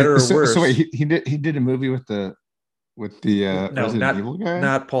is it better or worse? So wait, he did a movie with the not evil guy?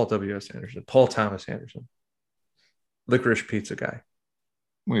 Not Paul W.S. Anderson, Paul Thomas Anderson. Licorice Pizza guy.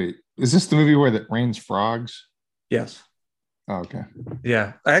 Wait, is this the movie where it rains frogs? Yes. Oh, okay.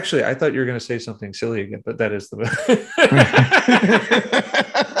 Yeah. Actually, I thought you were going to say something silly again, but that is the movie.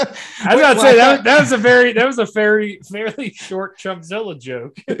 I was about to say that was a fairly short Chumpzilla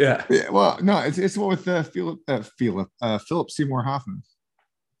joke. Yeah. Well, no, it's one with Philip Seymour Hoffman,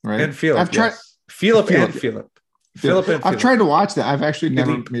 right? And Philip. I've tried Philip. I've tried to watch that. I've actually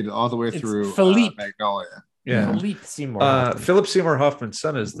never made it all the way through Magnolia. Yeah. Philippe Seymour. Philip Seymour Hoffman's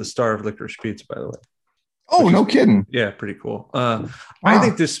son is the star of Licorice Pizza, by the way. Oh, no kidding. Yeah, pretty cool. I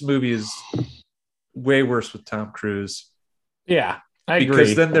think this movie is way worse with Tom Cruise. Yeah, I agree.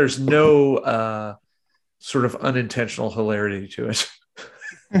 Because then there's no sort of unintentional hilarity to it.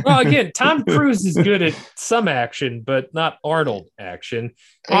 Well, again, Tom Cruise is good at some action, but not Arnold action.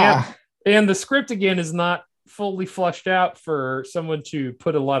 And the script, again, is not fully flushed out for someone to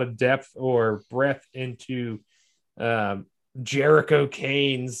put a lot of depth or breadth into Jericho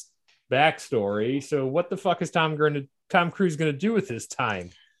Kane's backstory. So what the fuck is Tom Cruise going to do with his time?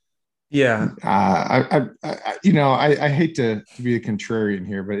 Yeah. I hate to be a contrarian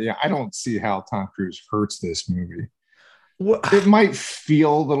here, but yeah, I don't see how Tom Cruise hurts this movie. It might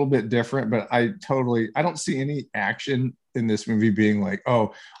feel a little bit different, but I don't see any action in this movie being like,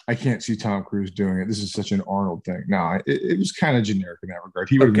 oh, I can't see Tom Cruise doing it. This is such an Arnold thing. No, it was kind of generic in that regard.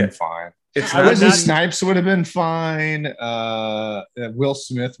 He would have been fine. Wesley Snipes would have been fine. Will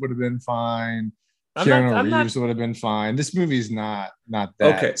Smith would have been fine. Keanu Reeves would have been fine. This movie's not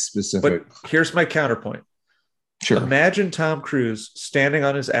that specific. But here's my counterpoint. Sure. Imagine Tom Cruise standing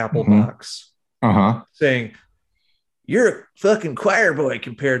on his Apple box saying, "You're a fucking choir boy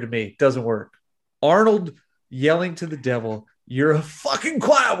compared to me." Doesn't work. Arnold yelling to the devil, "You're a fucking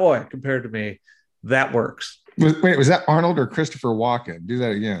choir boy compared to me." That works. Wait, was that Arnold or Christopher Walken? Do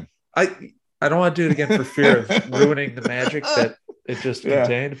that again. I don't want to do it again for fear of ruining the magic that it just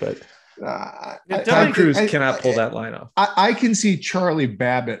contained, but Tom Cruise cannot pull that line off. I can see Charlie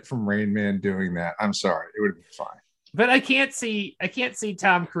Babbitt from Rain Man doing that. I'm sorry, it would have been fine. But I can't see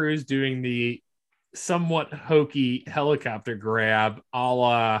Tom Cruise doing the somewhat hokey helicopter grab a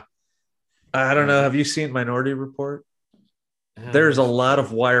la. I don't know. Have you seen Minority Report? There's a lot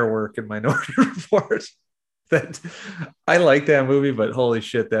of wire work in Minority Report. That I like that movie, but holy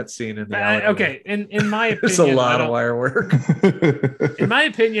shit, that scene in the alleyway. Okay, in my opinion, there's a lot of wire work. In my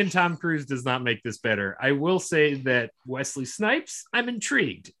opinion, Tom Cruise does not make this better. I will say that Wesley Snipes, I'm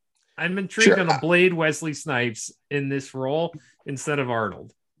intrigued. I'm intrigued on a Blade Wesley Snipes in this role instead of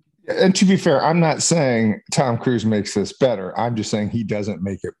Arnold. And to be fair, I'm not saying Tom Cruise makes this better. I'm just saying he doesn't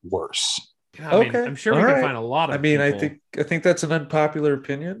make it worse. I mean, I'm sure we can find a lot of. people. I think that's an unpopular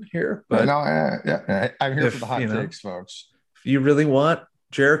opinion here, but no, I'm here for the hot takes, folks. If you really want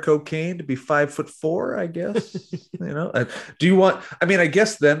Jericho Kane to be 5'4", I guess. Do you want? I mean, I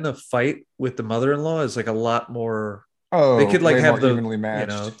guess then the fight with the mother-in-law is like a lot more. Oh, they could like have the evenly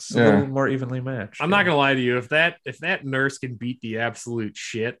matched. It's a little more evenly matched. I'm not gonna lie to you. If that nurse can beat the absolute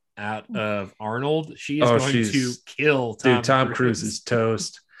shit out of Arnold, she is going to kill Tom. Dude, Tom Cruise is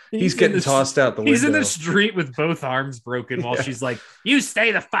toast. He's getting tossed out the window. He's in the street with both arms broken while she's like, "You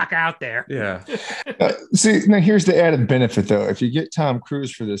stay the fuck out there." Yeah. See, now here's the added benefit, though. If you get Tom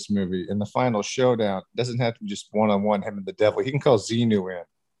Cruise for this movie in the final showdown, it doesn't have to be just one-on-one him and the devil. He can call Xenu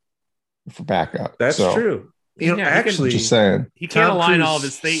in for backup. That's true. Actually, just saying, he can't align all of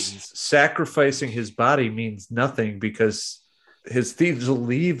his Thetans. Sacrificing his body means nothing because his thieves will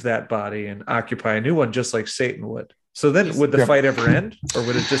leave that body and occupy a new one, just like Satan would. So then would the fight ever end, or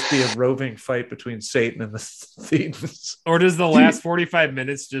would it just be a roving fight between Satan and the Thetans? Or does the last 45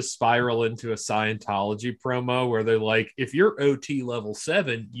 minutes just spiral into a Scientology promo where they're like, if you're OT level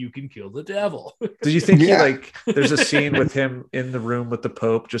 7, you can kill the devil? Do you think there's a scene with him in the room with the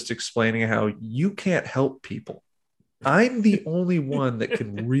Pope just explaining how you can't help people? I'm the only one that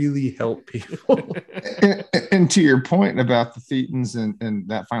can really help people. and to your point about the Thetans and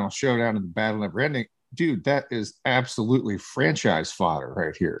that final showdown and the battle never ending, dude, that is absolutely franchise fodder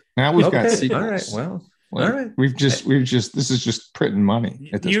right here. Now we've got sequels. All right. Well, all right. We've just this is just printing money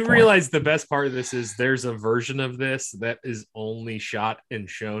at this point. Realize the best part of this is there's a version of this that is only shot and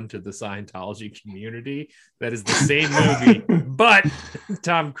shown to the Scientology community. That is the same movie, but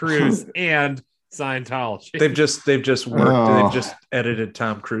Tom Cruise and Scientology. They've just they've just edited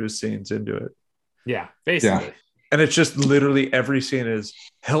Tom Cruise scenes into it. Yeah, basically. Yeah. And it's just literally every scene is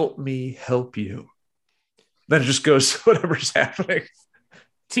help me help you. Then it just goes to whatever's happening.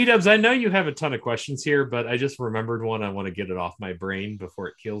 T-Dubs, I know you have a ton of questions here, but I just remembered one. I want to get it off my brain before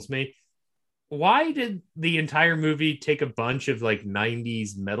it kills me. Why did the entire movie take a bunch of like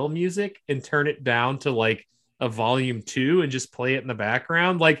 90s metal music and turn it down to like a volume 2 and just play it in the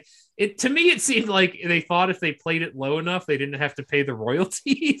background? Like to me, it seemed like they thought if they played it low enough, they didn't have to pay the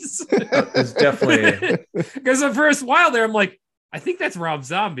royalties. It's definitely because the first while there, I'm like, I think that's Rob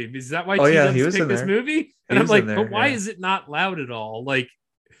Zombie. Is that why he was picked this movie? And I'm like, but why is it not loud at all? Like,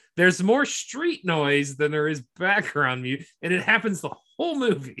 there's more street noise than there is background music, and it happens the whole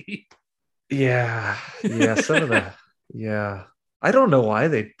movie. Yeah, some of that. Yeah, I don't know why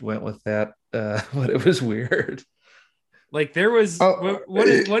they went with that, but it was weird. Like there was what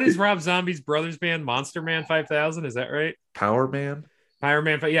is Rob Zombie's brother's band? Monster Man 5000, is that right? Power Man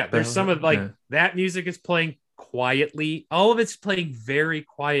 5. Yeah, there's some of that music is playing quietly. All of it's playing very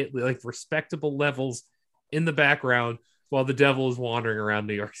quietly, like respectable levels in the background while the devil is wandering around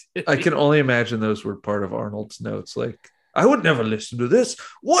New York City. I can only imagine those were part of Arnold's notes. Like, I would never listen to this.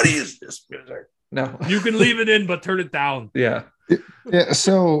 What is this music? No, you can leave it in, but turn it down. Yeah. Yeah.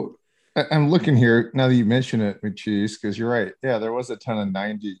 So I'm looking here now that you mention it, McCheese, because you're right. Yeah, there was a ton of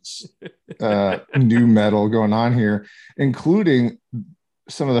 90s new metal going on here, including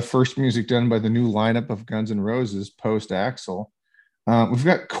some of the first music done by the new lineup of Guns N' Roses post Axl. We've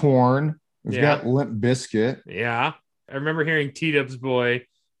got Korn. We've got Limp Bizkit. Yeah. I remember hearing T-Dub's boy,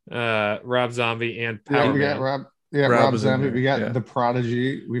 Rob Zombie, and Power Man. Rob Zombie. We got The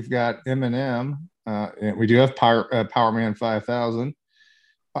Prodigy. We've got Eminem. And we do have Power Man 5000.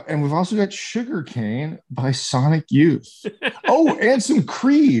 And we've also got Sugar Cane by Sonic Youth. Oh, and some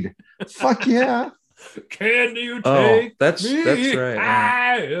Creed. Fuck yeah. Can you take that's right.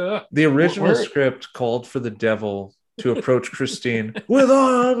 Higher? The original script called for the devil to approach Christine with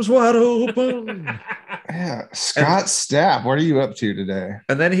arms wide open. Yeah, Scott Stapp, what are you up to today?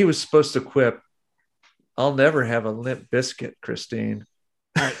 And then he was supposed to quip, "I'll never have a Limp Biscuit, Christine."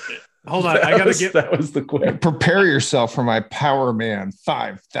 All right, hold on, that was the quip. Prepare yourself for my Power Man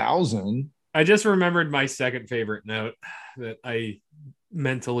 5000. I just remembered my second favorite note that I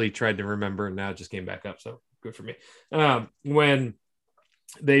mentally tried to remember, and now it just came back up. So good for me. When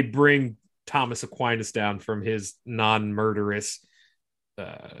they bring Thomas Aquinas down from his non-murderous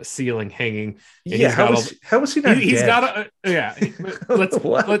ceiling hanging. Yeah, how was he not he's dead? got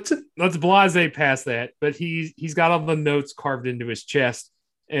let's blase past that, but he's got all the notes carved into his chest,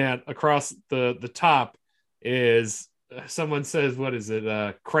 and across the top is someone says, what is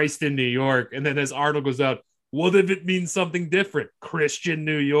it, Christ in New York, and then as Arnold goes out, what if it means something different? Christian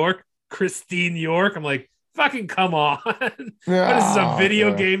New York, Christine York. I'm like, fucking come on. What is this, a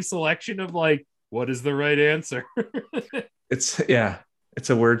video game selection of like, what is the right answer? It's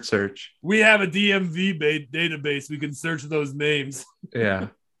a word search. We have a DMV database. We can search those names. Yeah.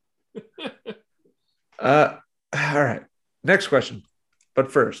 All right. Next question.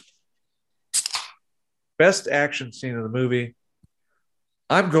 But first, best action scene in the movie.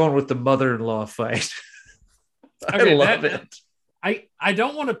 I'm going with the mother-in-law fight. Okay, I love it. I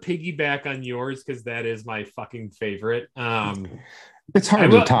don't want to piggyback on yours because that is my fucking favorite. It's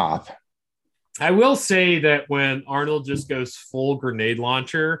hard to top. I will say that when Arnold just goes full grenade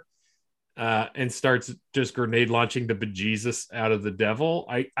launcher and starts just grenade launching the bejesus out of the devil,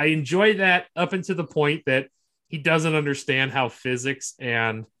 I enjoy that up until the point that he doesn't understand how physics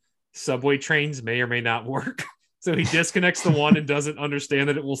and subway trains may or may not work. So he disconnects the one and doesn't understand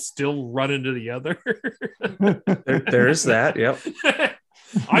that it will still run into the other. there is that. Yep.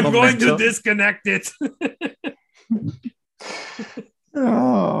 I'm going to disconnect it.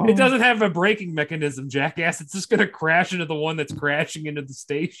 Oh. It doesn't have a braking mechanism, jackass. It's just going to crash into the one that's crashing into the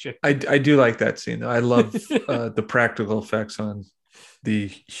station. I do like that scene, though. I love the practical effects on the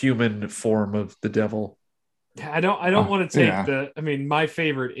human form of the devil. I don't want to take my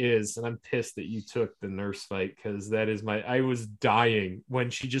favorite is, and I'm pissed that you took the nurse fight because that is I was dying when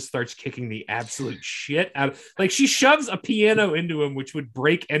she just starts kicking the absolute shit out of, like, she shoves a piano into him, which would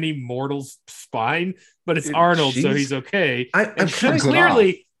break any mortal's spine, but it's Arnold, so he's okay.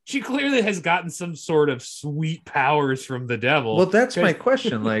 She clearly has gotten some sort of sweet powers from the devil. Well, that's my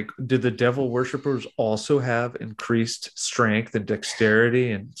question. Like, did the devil worshippers also have increased strength and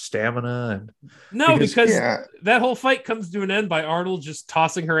dexterity and stamina? Because that whole fight comes to an end by Arnold just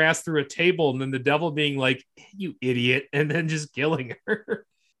tossing her ass through a table and then the devil being like, you idiot, and then just killing her.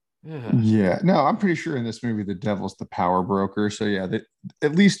 Yeah, no, I'm pretty sure in this movie the devil's the power broker. So yeah,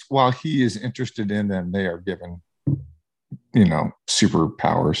 at least while he is interested in them, they are given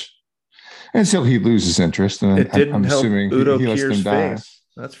superpowers, and so he loses interest. And it didn't I'm help assuming Udo he lets them die. face.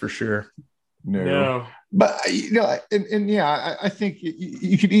 That's for sure. No. But I think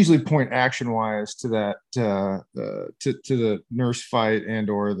you could easily point action-wise to that to the nurse fight and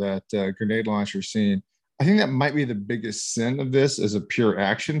or that grenade launcher scene. I think that might be the biggest sin of this as a pure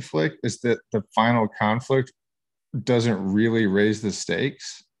action flick, is that the final conflict doesn't really raise the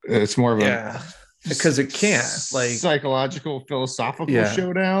stakes. It's more of a because it can't, like, psychological, philosophical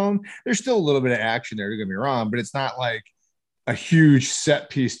showdown. There's still a little bit of action there, don't get me wrong, but it's not like a huge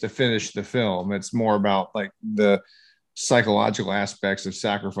set piece to finish the film. It's more about like the psychological aspects of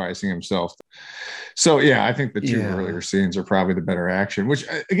sacrificing himself. So yeah, I think the two earlier scenes are probably the better action, which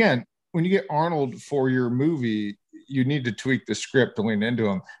again, when you get Arnold for your movie, you need to tweak the script to lean into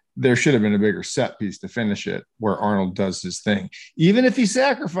him. There should have been a bigger set piece to finish it where Arnold does his thing. Even if he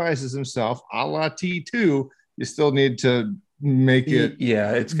sacrifices himself, a la T2, you still need to make it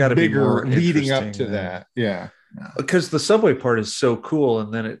it's got to be bigger more leading up to that. Yeah. Because the subway part is so cool,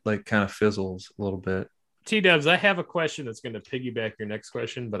 and then it like kind of fizzles a little bit. T-Dubs, I have a question that's going to piggyback your next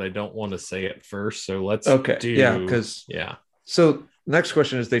question, but I don't want to say it first. So let's So next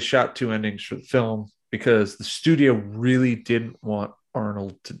question is, they shot two endings for the film because the studio really didn't want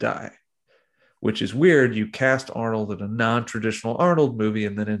Arnold to die, which is weird. You cast Arnold in a non-traditional Arnold movie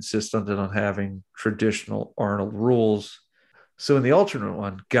and then insist on having traditional Arnold rules. So in the alternate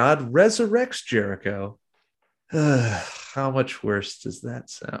one, God resurrects Jericho. How much worse does that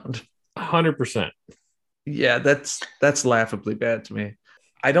sound? 100%. Yeah, that's laughably bad to me.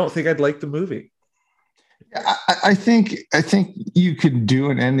 I don't think I'd like the movie. I think you could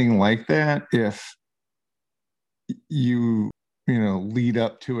do an ending like that if you lead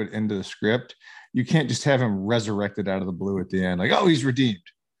up to it into the script. You can't just have him resurrected out of the blue at the end, like, oh, he's redeemed.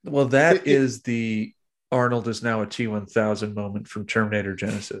 Well, that is the Arnold is now a T-1000 moment from Terminator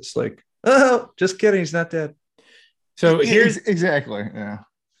Genesis. Like, oh, just kidding, he's not dead. So here's exactly, yeah.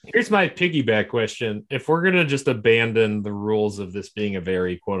 Here's my piggyback question. If we're going to just abandon the rules of this being a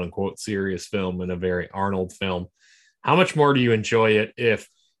very quote unquote serious film and a very Arnold film, how much more do you enjoy it if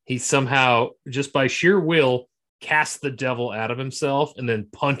he somehow, just by sheer will, casts the devil out of himself and then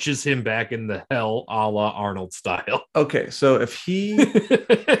punches him back in the hell a la Arnold style. Okay, so if he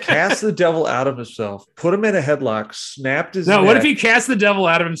cast the devil out of himself, put him in a headlock, snapped his neck. What if he casts the devil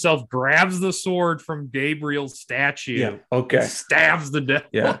out of himself, grabs the sword from Gabriel's statue, and stabs the devil?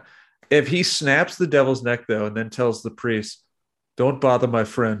 Yeah. If he snaps the devil's neck, though, and then tells the priest, "Don't bother my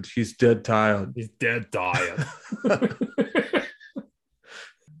friend. He's dead tired." He's dead tired.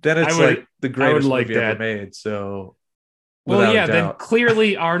 Then it's like the greatest movie ever made. So, then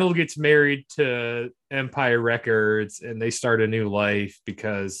clearly Arnold gets married to Empire Records and they start a new life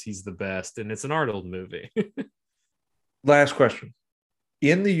because he's the best. And it's an Arnold movie. Last question.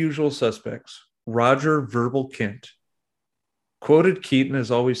 In The Usual Suspects, Roger Verbal Kint quoted Keaton as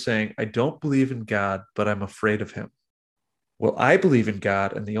always saying, "I don't believe in God, but I'm afraid of him." Well, I believe in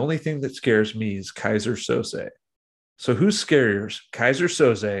God, and the only thing that scares me is Kaiser Soze. So who's scarier, Kaiser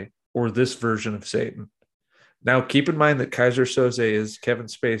Soze or this version of Satan? Now, keep in mind that Kaiser Soze is Kevin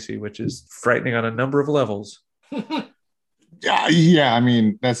Spacey, which is frightening on a number of levels. Yeah, I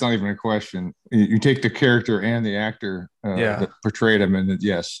mean, that's not even a question. You take the character and the actor that portrayed him, and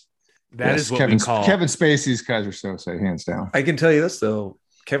yes. That is what Kevin Spacey's Kaiser Soze, hands down. I can tell you this, though.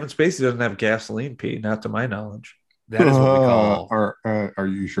 Kevin Spacey doesn't have gasoline pee, not to my knowledge. That is what we call... Are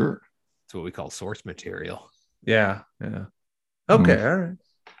you sure? That's what we call source material. Yeah. Okay, all right.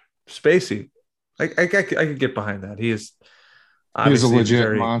 Spacey. I could get behind that. He is a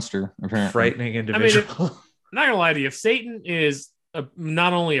legit monster, apparently. Frightening individual. I mean, not gonna lie to you, if Satan is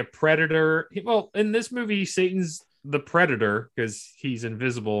not only a predator, in this movie, Satan's the predator because he's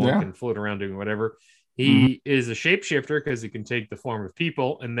invisible and can float around doing whatever. He is a shapeshifter because he can take the form of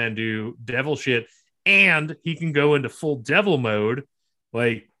people and then do devil shit, and he can go into full devil mode.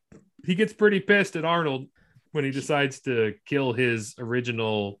 Like, he gets pretty pissed at Arnold when he decides to kill his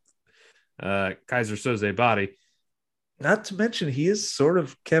original Kaiser Soze body. Not to mention, he is sort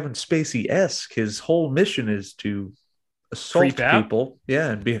of Kevin Spacey-esque. His whole mission is to assault people. Yeah,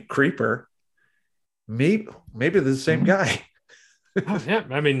 and be a creeper. Maybe they're the same guy.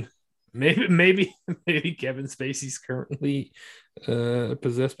 I mean, maybe Kevin Spacey's currently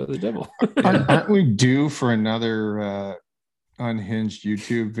possessed by the devil. Aren't we due for another unhinged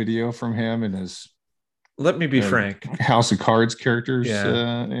YouTube video from him and his... Let me be frank. House of Cards characters,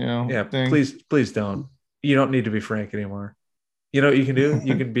 thing. Please don't. You don't need to be frank anymore. You know what you can do?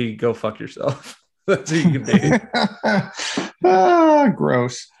 You can go fuck yourself. That's who you can be.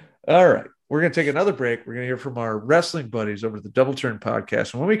 Gross. All right. We're going to take another break. We're going to hear from our wrestling buddies over the Double Turn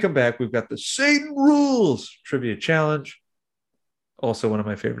podcast. And when we come back, we've got the Satan Rules Trivia Challenge. Also one of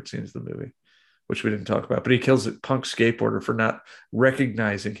my favorite scenes of the movie, which we didn't talk about. But he kills a punk skateboarder for not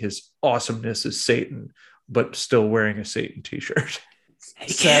recognizing his awesomeness as Satan, but still wearing a Satan t-shirt.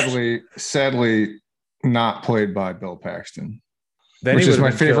 Sadly, not played by Bill Paxton, which is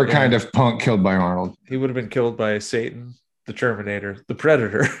my favorite kind of punk killed by Arnold. He would have been killed by Satan, the Terminator, the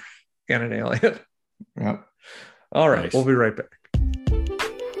Predator, and an alien. Yep. All right. Nice. We'll be right back.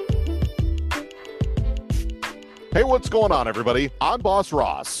 Hey, what's going on, everybody? I'm Boss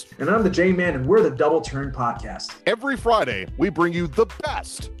Ross. And I'm the J-Man, and we're the Double Turn Podcast. Every Friday, we bring you the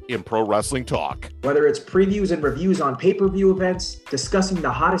best in pro wrestling talk. Whether it's previews and reviews on pay-per-view events, discussing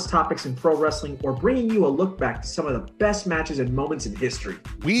the hottest topics in pro wrestling, or bringing you a look back to some of the best matches and moments in history.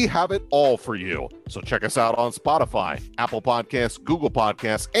 We have it all for you. So check us out on Spotify, Apple Podcasts, Google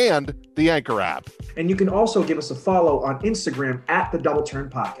Podcasts, and the Anchor app. And you can also give us a follow on Instagram at the Double Turn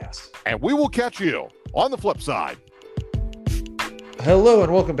Podcast. And we will catch you on the flip side. Hello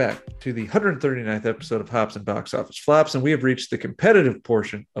and welcome back to the 139th episode of Hops and Box Office Flops, and we have reached the competitive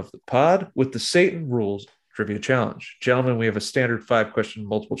portion of the pod with the Satan Rules Trivia Challenge. Gentlemen, we have a standard 5-question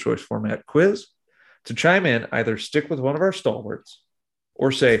multiple choice format quiz. To chime in, either stick with one of our stalwarts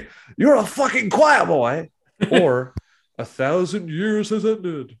or say, "You're a fucking quiet boy," or 1,000 years has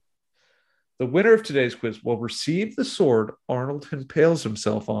ended. The winner of today's quiz will receive the sword Arnold impales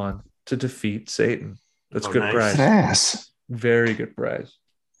himself on to defeat Satan. That's good prize. Yes. Very good prize.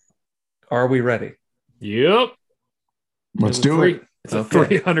 Are we ready? Yep. Let's do it. It's a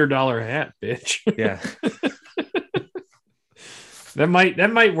 $300 hat, bitch. Yeah.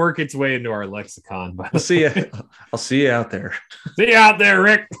 That might work its way into our lexicon. But I'll see you. I'll see you out there. See you out there,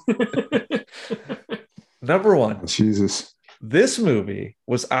 Rick. Number one. Jesus. This movie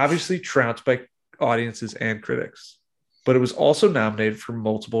was obviously trounced by audiences and critics, but it was also nominated for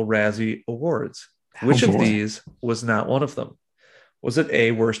multiple Razzie Awards. Which of these was not one of them? Was it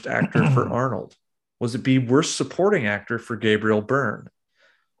A, worst actor for Arnold? Was it B, worst supporting actor for Gabriel Byrne?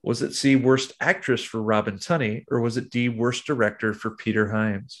 Was it C, worst actress for Robin Tunney? Or was it D, worst director for Peter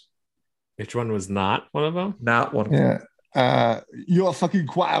Hyams? Which one was not one of them? Not one of them. You're a fucking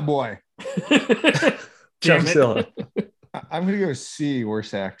choir boy. Chumpzilla. I'm going to go C,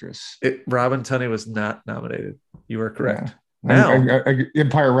 worst actress. Robin Tunney was not nominated. You are correct. Yeah. Now,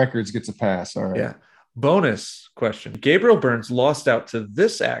 Empire Records gets a pass. All right. Yeah. Bonus question. Gabriel Byrne lost out to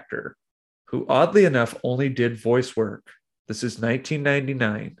this actor who, oddly enough, only did voice work. This is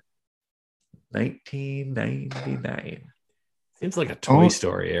 1999. 1999. Seems like a Toy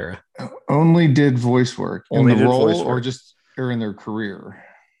Story era. Only did voice work in Only the did role voice work. or in their career?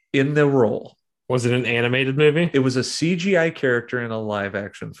 In the role. Was it an animated movie? It was a CGI character in a live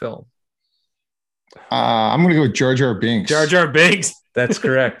action film. I'm going to go with Jar Jar Binks. Jar Jar Binks. That's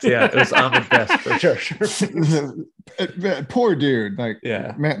correct. Yeah, it was Ahmed Best for Jar Jar Binks. Poor dude. Like,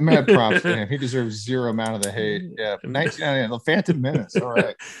 yeah, mad props to him. He deserves zero amount of the hate. Yeah, 1999, The Phantom Menace. All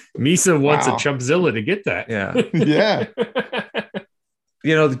right. Misa wants a Chumpzilla to get that. Yeah, yeah.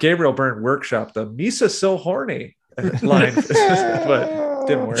 You know, the Gabriel Byrne workshop, the Misa's so horny line, but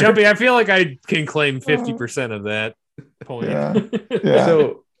didn't work. Chumpy, I feel like I can claim 50% of that point. Yeah.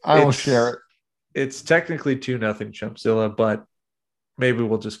 So I will share it. It's technically 2-0 Chumpzilla, but maybe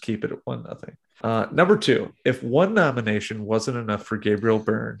we'll just keep it at 1-0. Number 2, if one nomination wasn't enough for Gabriel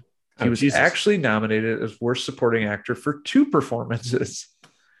Byrne, he was actually nominated as worst supporting actor for 2 performances.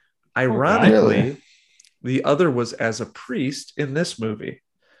 Ironically, the other was as a priest in this movie.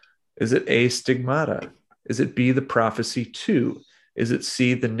 Is it A, Stigmata? Is it B, The Prophecy 2? Is it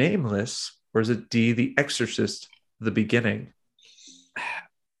C, The Nameless? Or is it D, The Exorcist, The Beginning?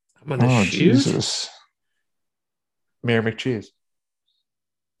 I'm gonna shoot. Jesus. Mayor McCheese.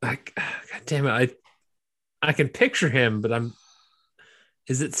 God damn it! I can picture him, but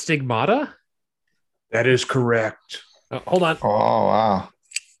Is it Stigmata? That is correct. Oh, hold on. Oh wow!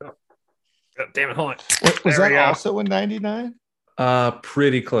 Oh, damn it! Hold on. Was that also in 99?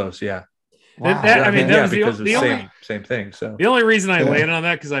 Pretty close. Yeah. Wow. That was the same thing. So the only reason I landed on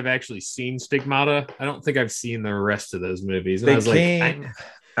that because I've actually seen Stigmata. I don't think I've seen the rest of those movies. And they I was came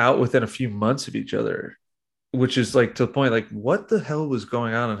out within a few months of each other, which is like to the point, like, what the hell was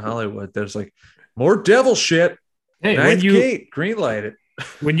going on in Hollywood? There's like more devil shit. Hey, Ninth Gate, green light it.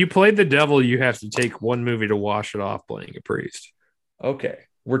 When you played the devil, you have to take one movie to wash it off playing a priest. Okay.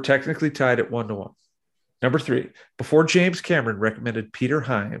 We're technically tied at 1-1. Number 3, before James Cameron recommended Peter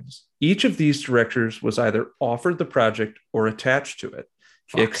Hyams, each of these directors was either offered the project or attached to it,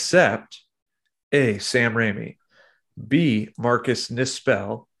 except A, Sam Raimi, B, Marcus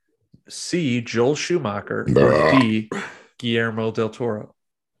Nispel, C, Joel Schumacher, or D, Guillermo del Toro.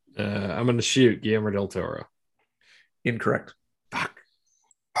 I'm going to shoot Guillermo del Toro. Incorrect. Fuck.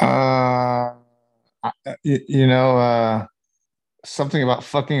 Something about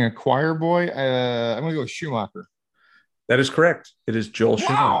fucking a choir boy. I'm going to go with Schumacher. That is correct. It is Joel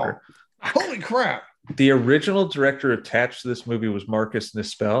Schumacher. Holy crap. The original director attached to this movie was Marcus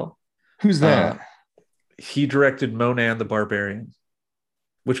Nispel. Who's that? He directed Monan the Barbarian,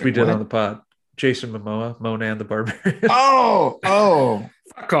 which we did on the pod. Jason Momoa, Monan the Barbarian. Oh.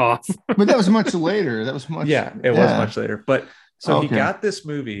 Fuck off. But that was much later. It was much later. But so he got this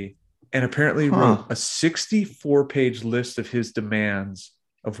movie and apparently wrote a 64-page list of his demands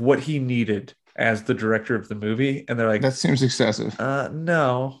of what he needed as the director of the movie. And they're like, that seems excessive.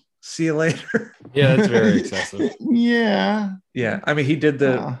 No, see you later. Yeah, that's very excessive. Yeah. I mean, he did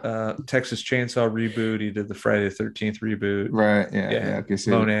the Texas Chainsaw reboot. He did the Friday the 13th reboot. Right. Yeah. Okay,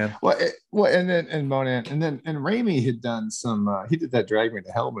 so Monan. And Monan. And Raimi had done some, he did that Drag Me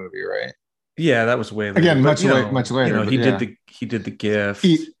to Hell movie, right? Yeah, that was way later. Again, much later. He did the Gift.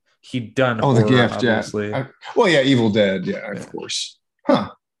 He'd done the Gift, obviously. Yeah. Evil Dead. Yeah, of course. Huh.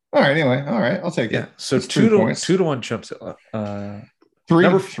 All right. Anyway. All right. I'll take it. Yeah. So 2-1 Chumpzilla.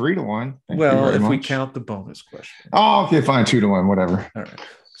 3-1. Well, if we count the bonus question. Oh, okay, fine. 2-1, whatever. All right.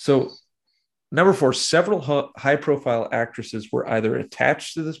 So number 4, several high-profile actresses were either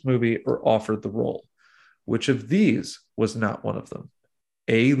attached to this movie or offered the role. Which of these was not one of them?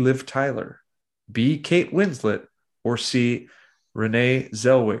 A, Liv Tyler, B, Kate Winslet, or C, Renee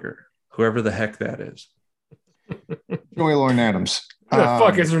Zellweger, whoever the heck that is. Joey Lauren Adams. Who the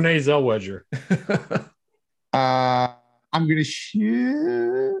fuck is Renee Zellweger? I'm going to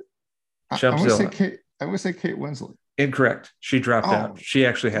shoot. I'm going to say Kate Winslet. Incorrect. She dropped out. She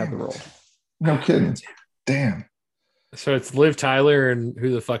actually had the role. No kidding. Damn. So it's Liv Tyler and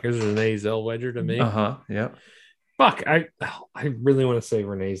who the fuck is Renee Zellweger to me? Yeah. Fuck. I really want to say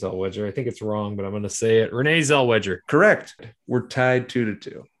Renee Zellweger. I think it's wrong, but I'm going to say it. Renee Zellweger. Correct. We're tied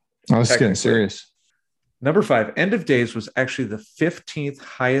 2-2. I was getting serious. Number 5, End of Days was actually the 15th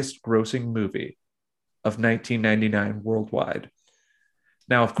highest grossing movie of 1999 worldwide.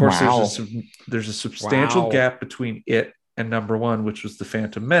 Now, of course, Wow. there's a substantial Wow. gap between it and number one, which was The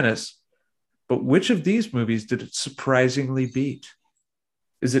Phantom Menace. But which of these movies did it surprisingly beat?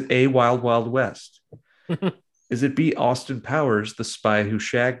 Is it A, Wild Wild West? Is it B, Austin Powers, The Spy Who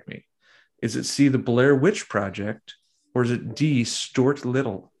Shagged Me? Is it C, The Blair Witch Project? Or is it D, Stuart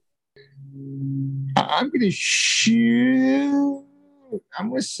Little? I'm going to shoot. I'm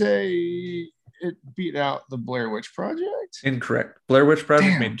going to say it beat out the Blair Witch Project. Incorrect. Blair Witch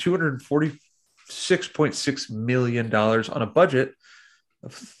Project Damn. made $246.6 million on a budget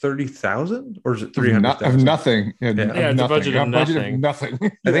of 30,000, or is it 300,000? Of nothing. Yeah, it's a budget of nothing. nothing.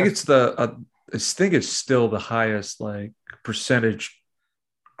 I think it's I think it's still the highest like percentage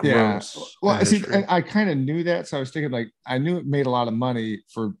gross. Well, in see, history. and I kind of knew that, so I was thinking like I knew it made a lot of money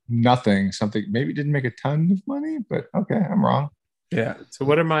for nothing. Something maybe it didn't make a ton of money, but okay, I'm wrong. Yeah. So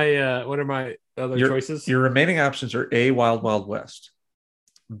what are my other choices? Your remaining options are A, Wild Wild West,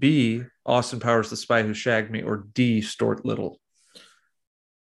 B, Austin Powers, The Spy Who Shagged Me, or D, Stuart Little.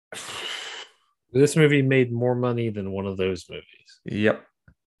 This movie made more money than one of those movies. Yep.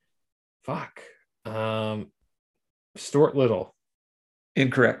 Fuck. Stuart Little.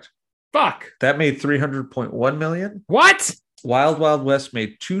 Incorrect. Fuck. That made 300.1 million. What? Wild Wild West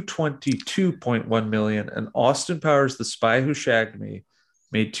made 222.1 million, and Austin Powers, The Spy Who Shagged Me,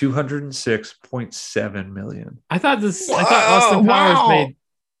 made 206.7 million. I thought Austin Powers made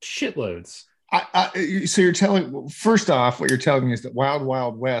shitloads. So you're telling, first off, what you're telling me is that Wild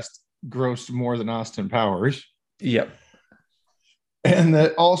Wild West grossed more than Austin Powers. Yep. And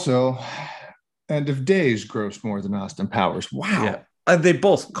that also End of Days grossed more than Austin Powers. Wow. Yeah. And they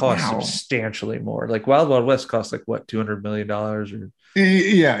both cost substantially more. Like Wild Wild West cost like what, $200 million or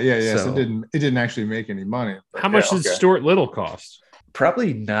Yeah. So So- it didn't actually make any money. How much did Stuart Little cost?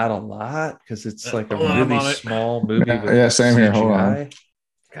 probably not a lot because it's like a Hold on, I'm really on it. small movie. Yeah, with yeah, same here. Hold on. CGI.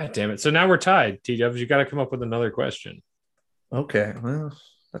 God damn it. So now we're tied. T-Dubs, you got to come up with another question. Okay. Well,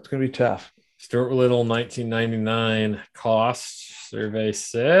 that's gonna be tough. Stuart Little, 1999 cost survey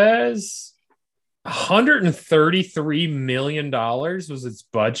says $133 million was its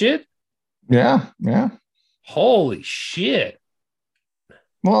budget. Yeah. Holy shit.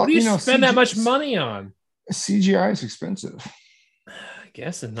 Well, What do you spend that much money on? CGI is expensive. I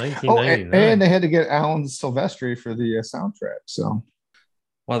guess in Oh, 1999. and they had to get Alan Silvestri for the soundtrack. So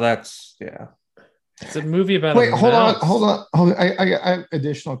Well, that's yeah. It's a movie about wait, a hold mouse. on. I have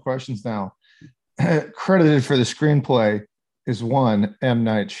additional questions now. Credited for the screenplay is one M.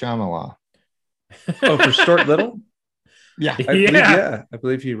 Night Shyamalan. Oh, for Stuart Little? Yeah, I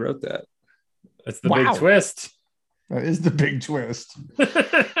believe he wrote that. That's the Wow. big twist. that is the big twist.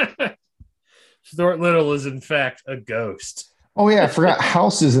 Stuart Little is in fact a ghost. Oh yeah, I forgot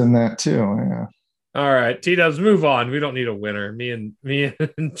House is in that too. Yeah. All right, T-Dubs, move on. We don't need a winner. Me and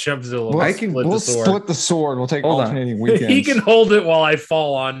Chumpzilla. We'll, split we'll the sword. split the sword. We'll take Hold on. alternating weekends. He can hold it while I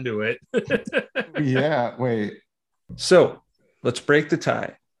fall onto it. Yeah. Wait. So let's break the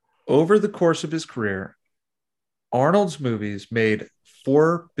tie. Over the course of his career, Arnold's movies made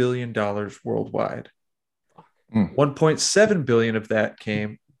 $4 billion worldwide. Mm. 1.7 billion of that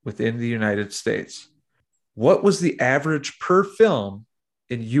came within the United States. What was the average per film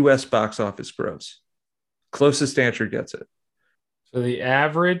in US box office gross? Closest answer gets it. So the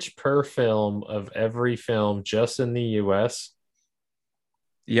average per film of every film just in the US,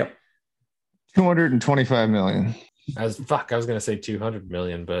 Yep. 225 million. I was going to say 200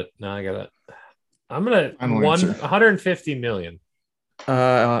 million, but now I'm going to Final answer. 150 million.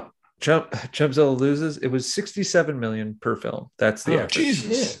 Chumpzilla loses. It was 67 million per film. That's the average.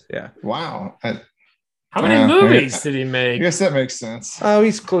 Jesus. Yeah. Wow. How many Yeah, movies I- did he I make? guess that makes sense. Oh,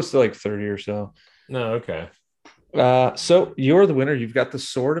 he's close to like 30 or so. No, okay. So you're the winner. You've got the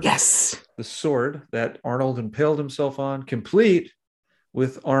sword. Yes. The sword that Arnold impaled himself on, complete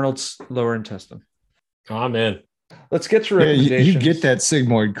with Arnold's lower intestine. Oh, I'm in. Let's get to Yeah, recommendations. you get that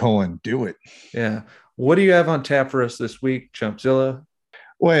sigmoid colon. Do it. Yeah. What do you have on tap for us this week, Chumpzilla?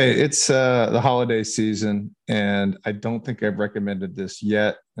 Wait, it's the holiday season, and I don't think I've recommended this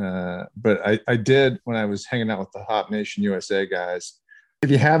yet, but I did when I was hanging out with the Hop Nation USA guys. If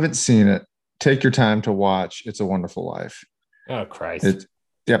you haven't seen it, take your time to watch It's a Wonderful Life. Oh, Christ.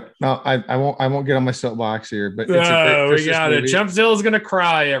 Yep. No, I won't get on my soapbox here, but it's a great we Christmas got it. movie. Chumpzilla's going to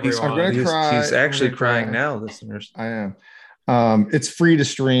cry, everyone. I'm gonna cry. He's actually I'm gonna crying cry. now, listeners. I am. It's free to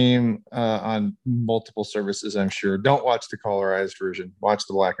stream on multiple services, I'm sure. Don't watch the colorized version. Watch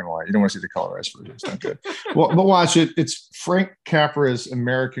the black and white. You don't want to see the colorized version. It's not good. Well, but watch it. It's Frank Capra's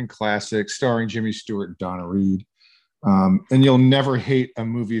American classic starring Jimmy Stewart and Donna Reed. And you'll never hate a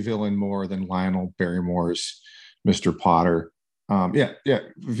movie villain more than Lionel Barrymore's Mr. Potter. Yeah.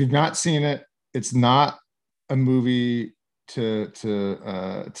 If you've not seen it, it's not a movie to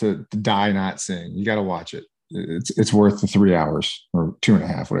die not seeing. You got to watch it. It's worth the 3 hours or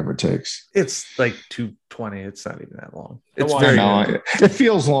 2.5, whatever it takes. It's like 2:20. It's not even that long. It's very long. It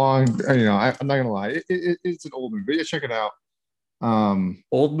feels long. I'm not gonna lie. It's an old movie, but yeah, check it out.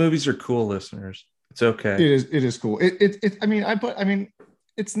 Old movies are cool, listeners. It's okay. It is cool. It's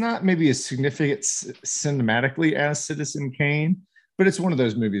not maybe as significant cinematically as Citizen Kane, but it's one of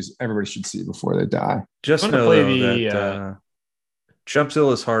those movies everybody should see before they die. Just know that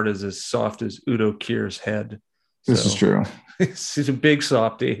Jumpzilla's heart is as soft as Udo Kier's head. This is true. He's a big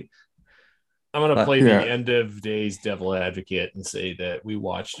softie. I'm going to play the end of days devil advocate and say that we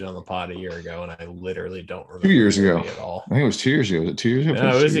watched it on the pod a year ago, and I literally don't remember 2 years ago at all. I think it was 2 years ago. Was it 2 years ago?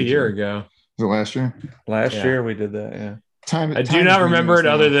 No, it was a year ago. Was it last year? Last year we did that, yeah. I do not remember it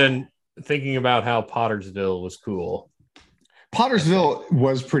other than thinking about how Pottersville was cool. Pottersville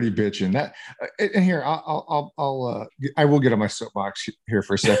was pretty bitchin'. That and here I will get on my soapbox here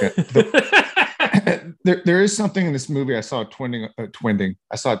for a second. There is something in this movie I saw trending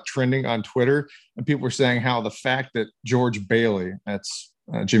on Twitter, and people were saying how the fact that George Bailey, that's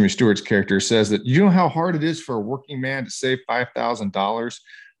Jimmy Stewart's character, says that you know how hard it is for a working man to save $5,000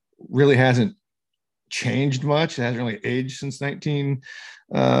 really hasn't changed much. It hasn't really aged since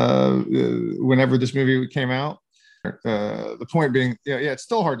whenever this movie came out. The point being, it's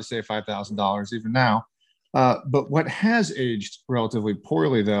still hard to save $5,000 even now. But what has aged relatively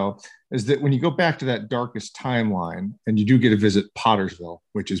poorly, though, is that when you go back to that darkest timeline and you do get to visit Pottersville,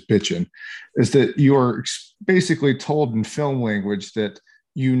 which is bitchin', is that you are basically told in film language that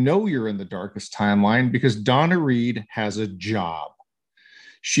you're in the darkest timeline because Donna Reed has a job.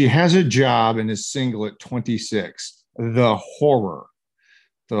 She has a job and is single at 26. The horror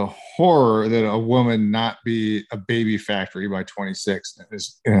that a woman not be a baby factory by 26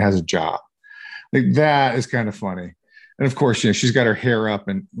 and has a job. Like, that is kind of funny. And of course, she's got her hair up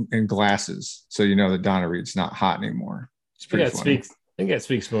and glasses. So that Donna Reed's not hot anymore. It's pretty funny. I think that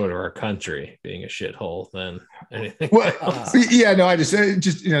speaks more to our country being a shithole than anything. Well, I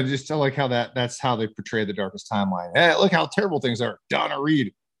just like how that's how they portray the darkest timeline. Hey, look how terrible things are. Donna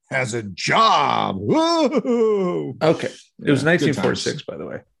Reed has a job. Whoa. Okay. It was 1946, by the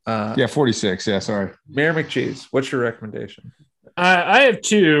way. 46. Yeah, sorry. Mayor McCheese, what's your recommendation? I have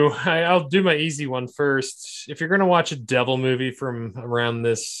two. I'll do my easy one first. If you're going to watch a devil movie from around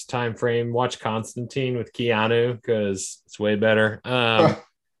this time frame, watch Constantine with Keanu because it's way better.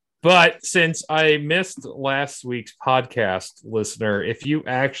 But since I missed last week's podcast, listener, if you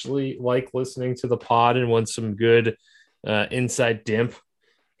actually like listening to the pod and want some good inside dimp,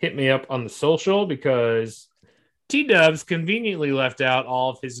 hit me up on the social because T-Dubs conveniently left out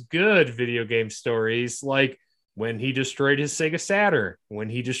all of his good video game stories, like when he destroyed his Sega Saturn, when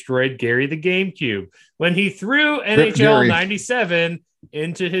he destroyed Gary the GameCube, when he threw NHL 97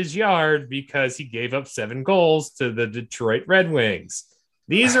 into his yard because he gave up 7 goals to the Detroit Red Wings.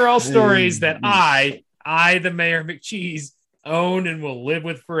 These are all stories that I, the Mayor McCheese, own and will live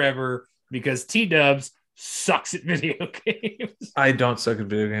with forever because T-Dubs sucks at video games. I don't suck at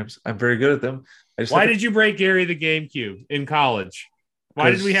video games. I'm very good at them. Why did you break Gary the GameCube in college? Why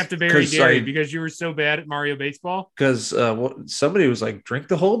did we have to bury Gary? Because you were so bad at Mario Baseball? Because somebody was like, drink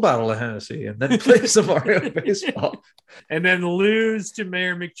the whole bottle of Hennessy and then play some Mario Baseball. And then lose to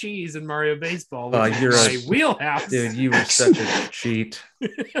Mayor McCheese in Mario Baseball. You're my wheelhouse. Dude, you were such a cheat.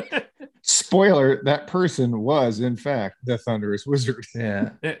 Spoiler, that person was, in fact, the Thunderous Wizard.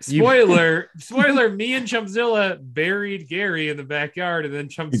 Yeah. Spoiler, me and Chumpzilla buried Gary in the backyard, and then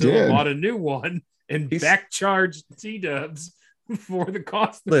Chumpzilla bought a new one and back-charged T-Dubs for the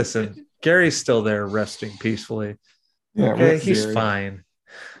cost. Listen, Gary's still there resting peacefully. Yeah, okay, he's fine.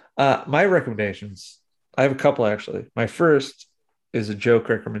 My recommendations, I have a couple actually. My first is a joke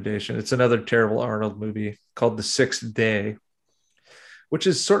recommendation. It's another terrible Arnold movie called The Sixth Day, which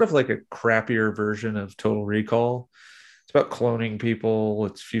is sort of like a crappier version of Total Recall. It's about cloning people.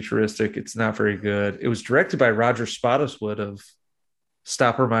 It's futuristic. It's not very good. It was directed by Roger Spottiswoode of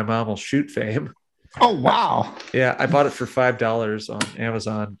Stop or My Mom Will Shoot fame. Oh, wow. Yeah, I bought it for $5 on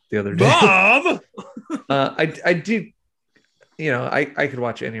Amazon the other day. Bob! I did, I could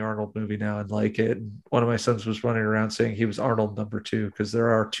watch any Arnold movie now and like it. And one of my sons was running around saying he was Arnold number 2 because there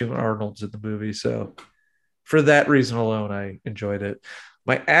are 2 Arnolds in the movie. So for that reason alone, I enjoyed it.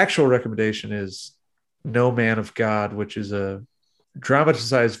 My actual recommendation is No Man of God, which is a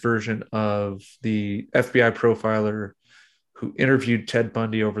dramatized version of the FBI profiler who interviewed Ted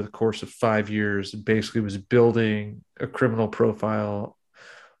Bundy over the course of 5 years and basically was building a criminal profile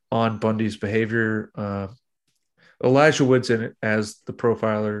on Bundy's behavior. Elijah Wood's in it as the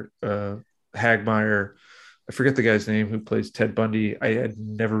profiler, Hagmeyer. I forget the guy's name who plays Ted Bundy. I had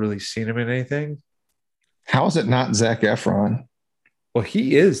never really seen him in anything. How is it not Zac Efron? Well,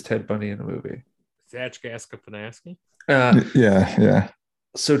 he is Ted Bundy in the movie. Zach Galifianakis. Yeah.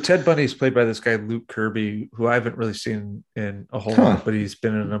 So Ted Bundy is played by this guy, Luke Kirby, who I haven't really seen in a whole lot, but he's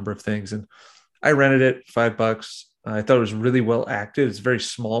been in a number of things. And I rented it $5. I thought it was really well acted. It's a very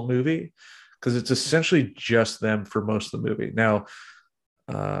small movie because it's essentially just them for most of the movie. Now,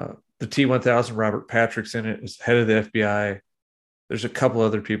 the T-1000, Robert Patrick's in it, is head of the FBI. There's a couple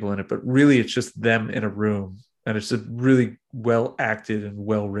other people in it, but really it's just them in a room. And it's a really well acted and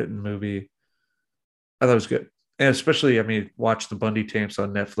well written movie. I thought it was good. And especially, watch the Bundy tapes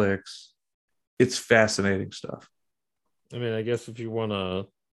on Netflix. It's fascinating stuff. I guess if you want to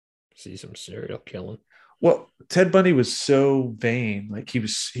see some serial killing. Well, Ted Bundy was so vain. Like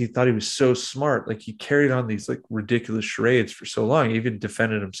he thought he was so smart. Like he carried on these like ridiculous charades for so long. He even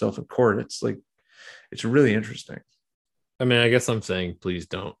defended himself in court. It's really interesting. I guess I'm saying, please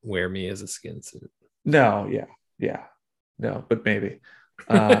don't wear me as a skin suit. No, yeah. No, but maybe.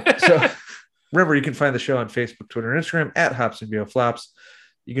 So remember, you can find the show on Facebook, Twitter, and Instagram at Hops and BO Flops.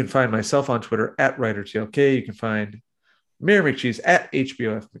 You can find myself on Twitter at WriterTLK. You can find Mayor McCheese at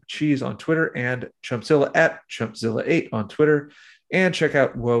HBOF McCheese on Twitter and Chumpzilla at Chumpzilla8 on Twitter. And check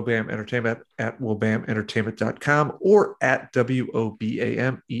out Wobam Entertainment at WobamEntertainment.com or at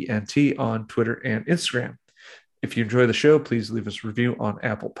WOBAMENT on Twitter and Instagram. If you enjoy the show, please leave us a review on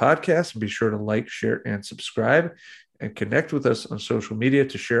Apple Podcasts and be sure to like, share, and subscribe, and connect with us on social media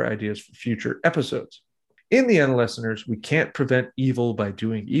to share ideas for future episodes. In the end, listeners, we can't prevent evil by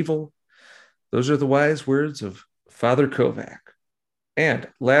doing evil. Those are the wise words of Father Kovac. And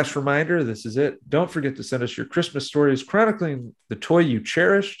last reminder, this is it. Don't forget to send us your Christmas stories chronicling the toy you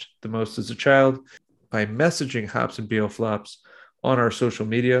cherished the most as a child by messaging Hops and BO Flops on our social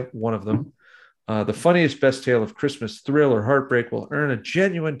media, one of them. The funniest best tale of Christmas thrill or heartbreak will earn a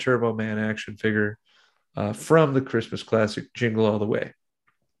genuine Turbo Man action figure from the Christmas classic Jingle All the Way.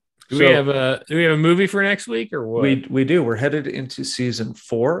 Do we have a movie for next week or what? We do. We're headed into season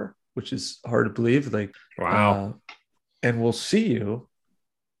 4, which is hard to believe. Wow. And we'll see you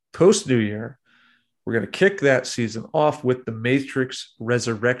post New Year. We're going to kick that season off with The Matrix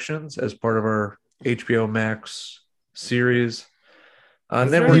Resurrections as part of our HBO Max series. And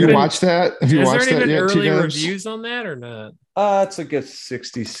then we're going to watch that. Have you watched that yet? Has there any early reviews on that or not? It's like a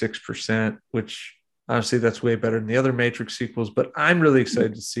 66%, which honestly, that's way better than the other Matrix sequels. But I'm really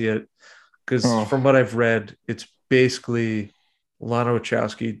excited to see it because from what I've read, it's basically Lana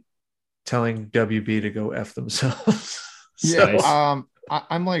Wachowski telling WB to go F themselves.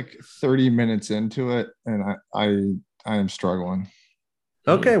 I'm like 30 minutes into it, and I am struggling.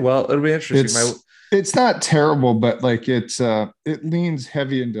 Okay, well, it'll be interesting. It's not terrible, but like it leans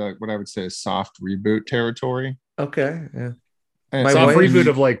heavy into what I would say is soft reboot territory. Okay, yeah. And soft reboot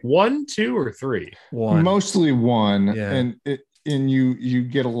of like 1, 2, or 3. 1, mostly 1, yeah. and you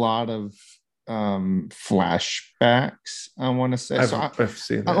get a lot of flashbacks. I want to say. I've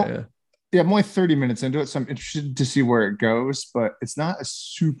seen that. Yeah, I'm only 30 minutes into it, so I'm interested to see where it goes. But it's not a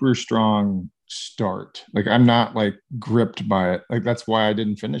super strong start. Like I'm not like gripped by it. Like that's why I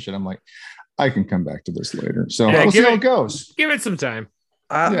didn't finish it. I'm like, I can come back to this later. So we'll see how it goes. Give it some time.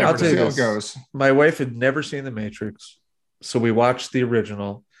 I'll tell you how it goes. My wife had never seen The Matrix, so we watched the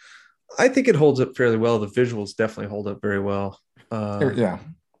original. I think it holds up fairly well. The visuals definitely hold up very well. Yeah.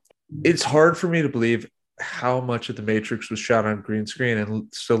 It's hard for me to believe how much of The Matrix was shot on green screen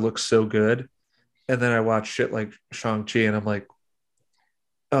and still looks so good. And then I watch shit like Shang-Chi and I'm like,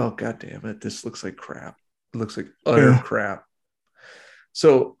 oh, God damn it. This looks like crap. It looks like utter crap.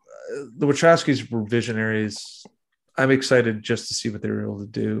 So the Wachowskis were visionaries. I'm excited just to see what they were able to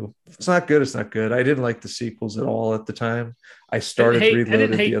do. If it's not good, it's not good. I didn't like the sequels at all at the time. I started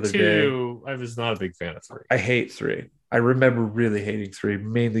Reloaded the other day. I was not a big fan of 3. I hate 3. I remember really hating 3,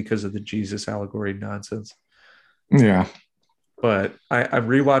 mainly because of the Jesus allegory nonsense. Yeah. But I'm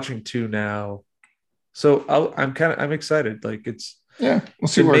rewatching 2 now. So I'm excited. Like we'll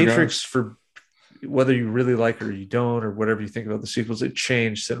see the where Matrix, for whether you really like it or you don't, or whatever you think about the sequels, it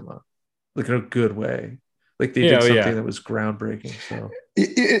changed cinema, like in a good way. Like they did something that was groundbreaking. So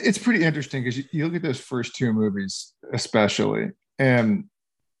it's pretty interesting because you look at those first 2 movies, especially, and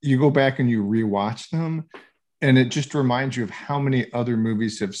you go back and you rewatch them, and it just reminds you of how many other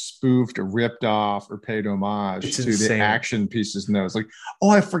movies have spoofed or ripped off or paid homage to the action pieces in those. Like, oh,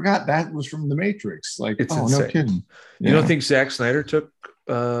 I forgot that was from The Matrix. Like, it's insane. No kidding. Yeah. You don't think Zack Snyder took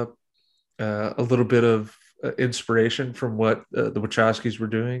a little bit of inspiration from what the Wachowskis were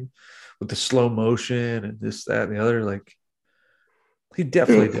doing with the slow motion and this, that, and the other. Like, he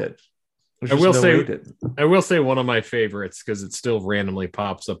definitely did. I will say one of my favorites, because it still randomly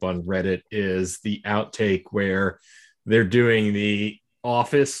pops up on Reddit, is the outtake where they're doing the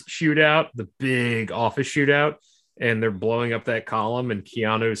office shootout, the big office shootout, and they're blowing up that column, and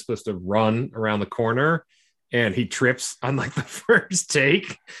Keanu is supposed to run around the corner, and he trips on like the first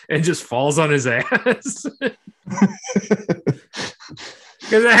take and just falls on his ass.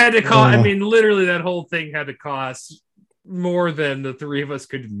 Because it had to cost, I mean, literally that whole thing had to cost more than the three of us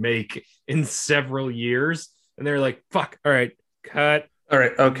could make in several years. And they're like, fuck, all right, cut. All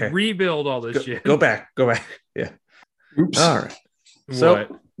right, okay. Rebuild all this shit. Go back. Yeah. Oops. All right. So,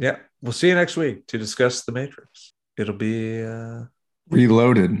 What? yeah, we'll see you next week to discuss The Matrix. It'll be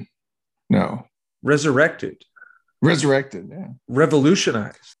Reloaded. No. resurrected, Yeah.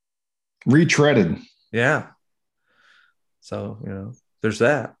 revolutionized. Retreaded. Yeah. So, there's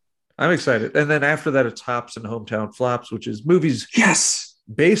that. I'm excited. And then after that, it's Hops and Hometown Flops, which is movies Yes.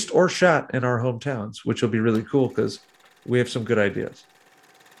 based or shot in our hometowns, which will be really cool because we have some good ideas.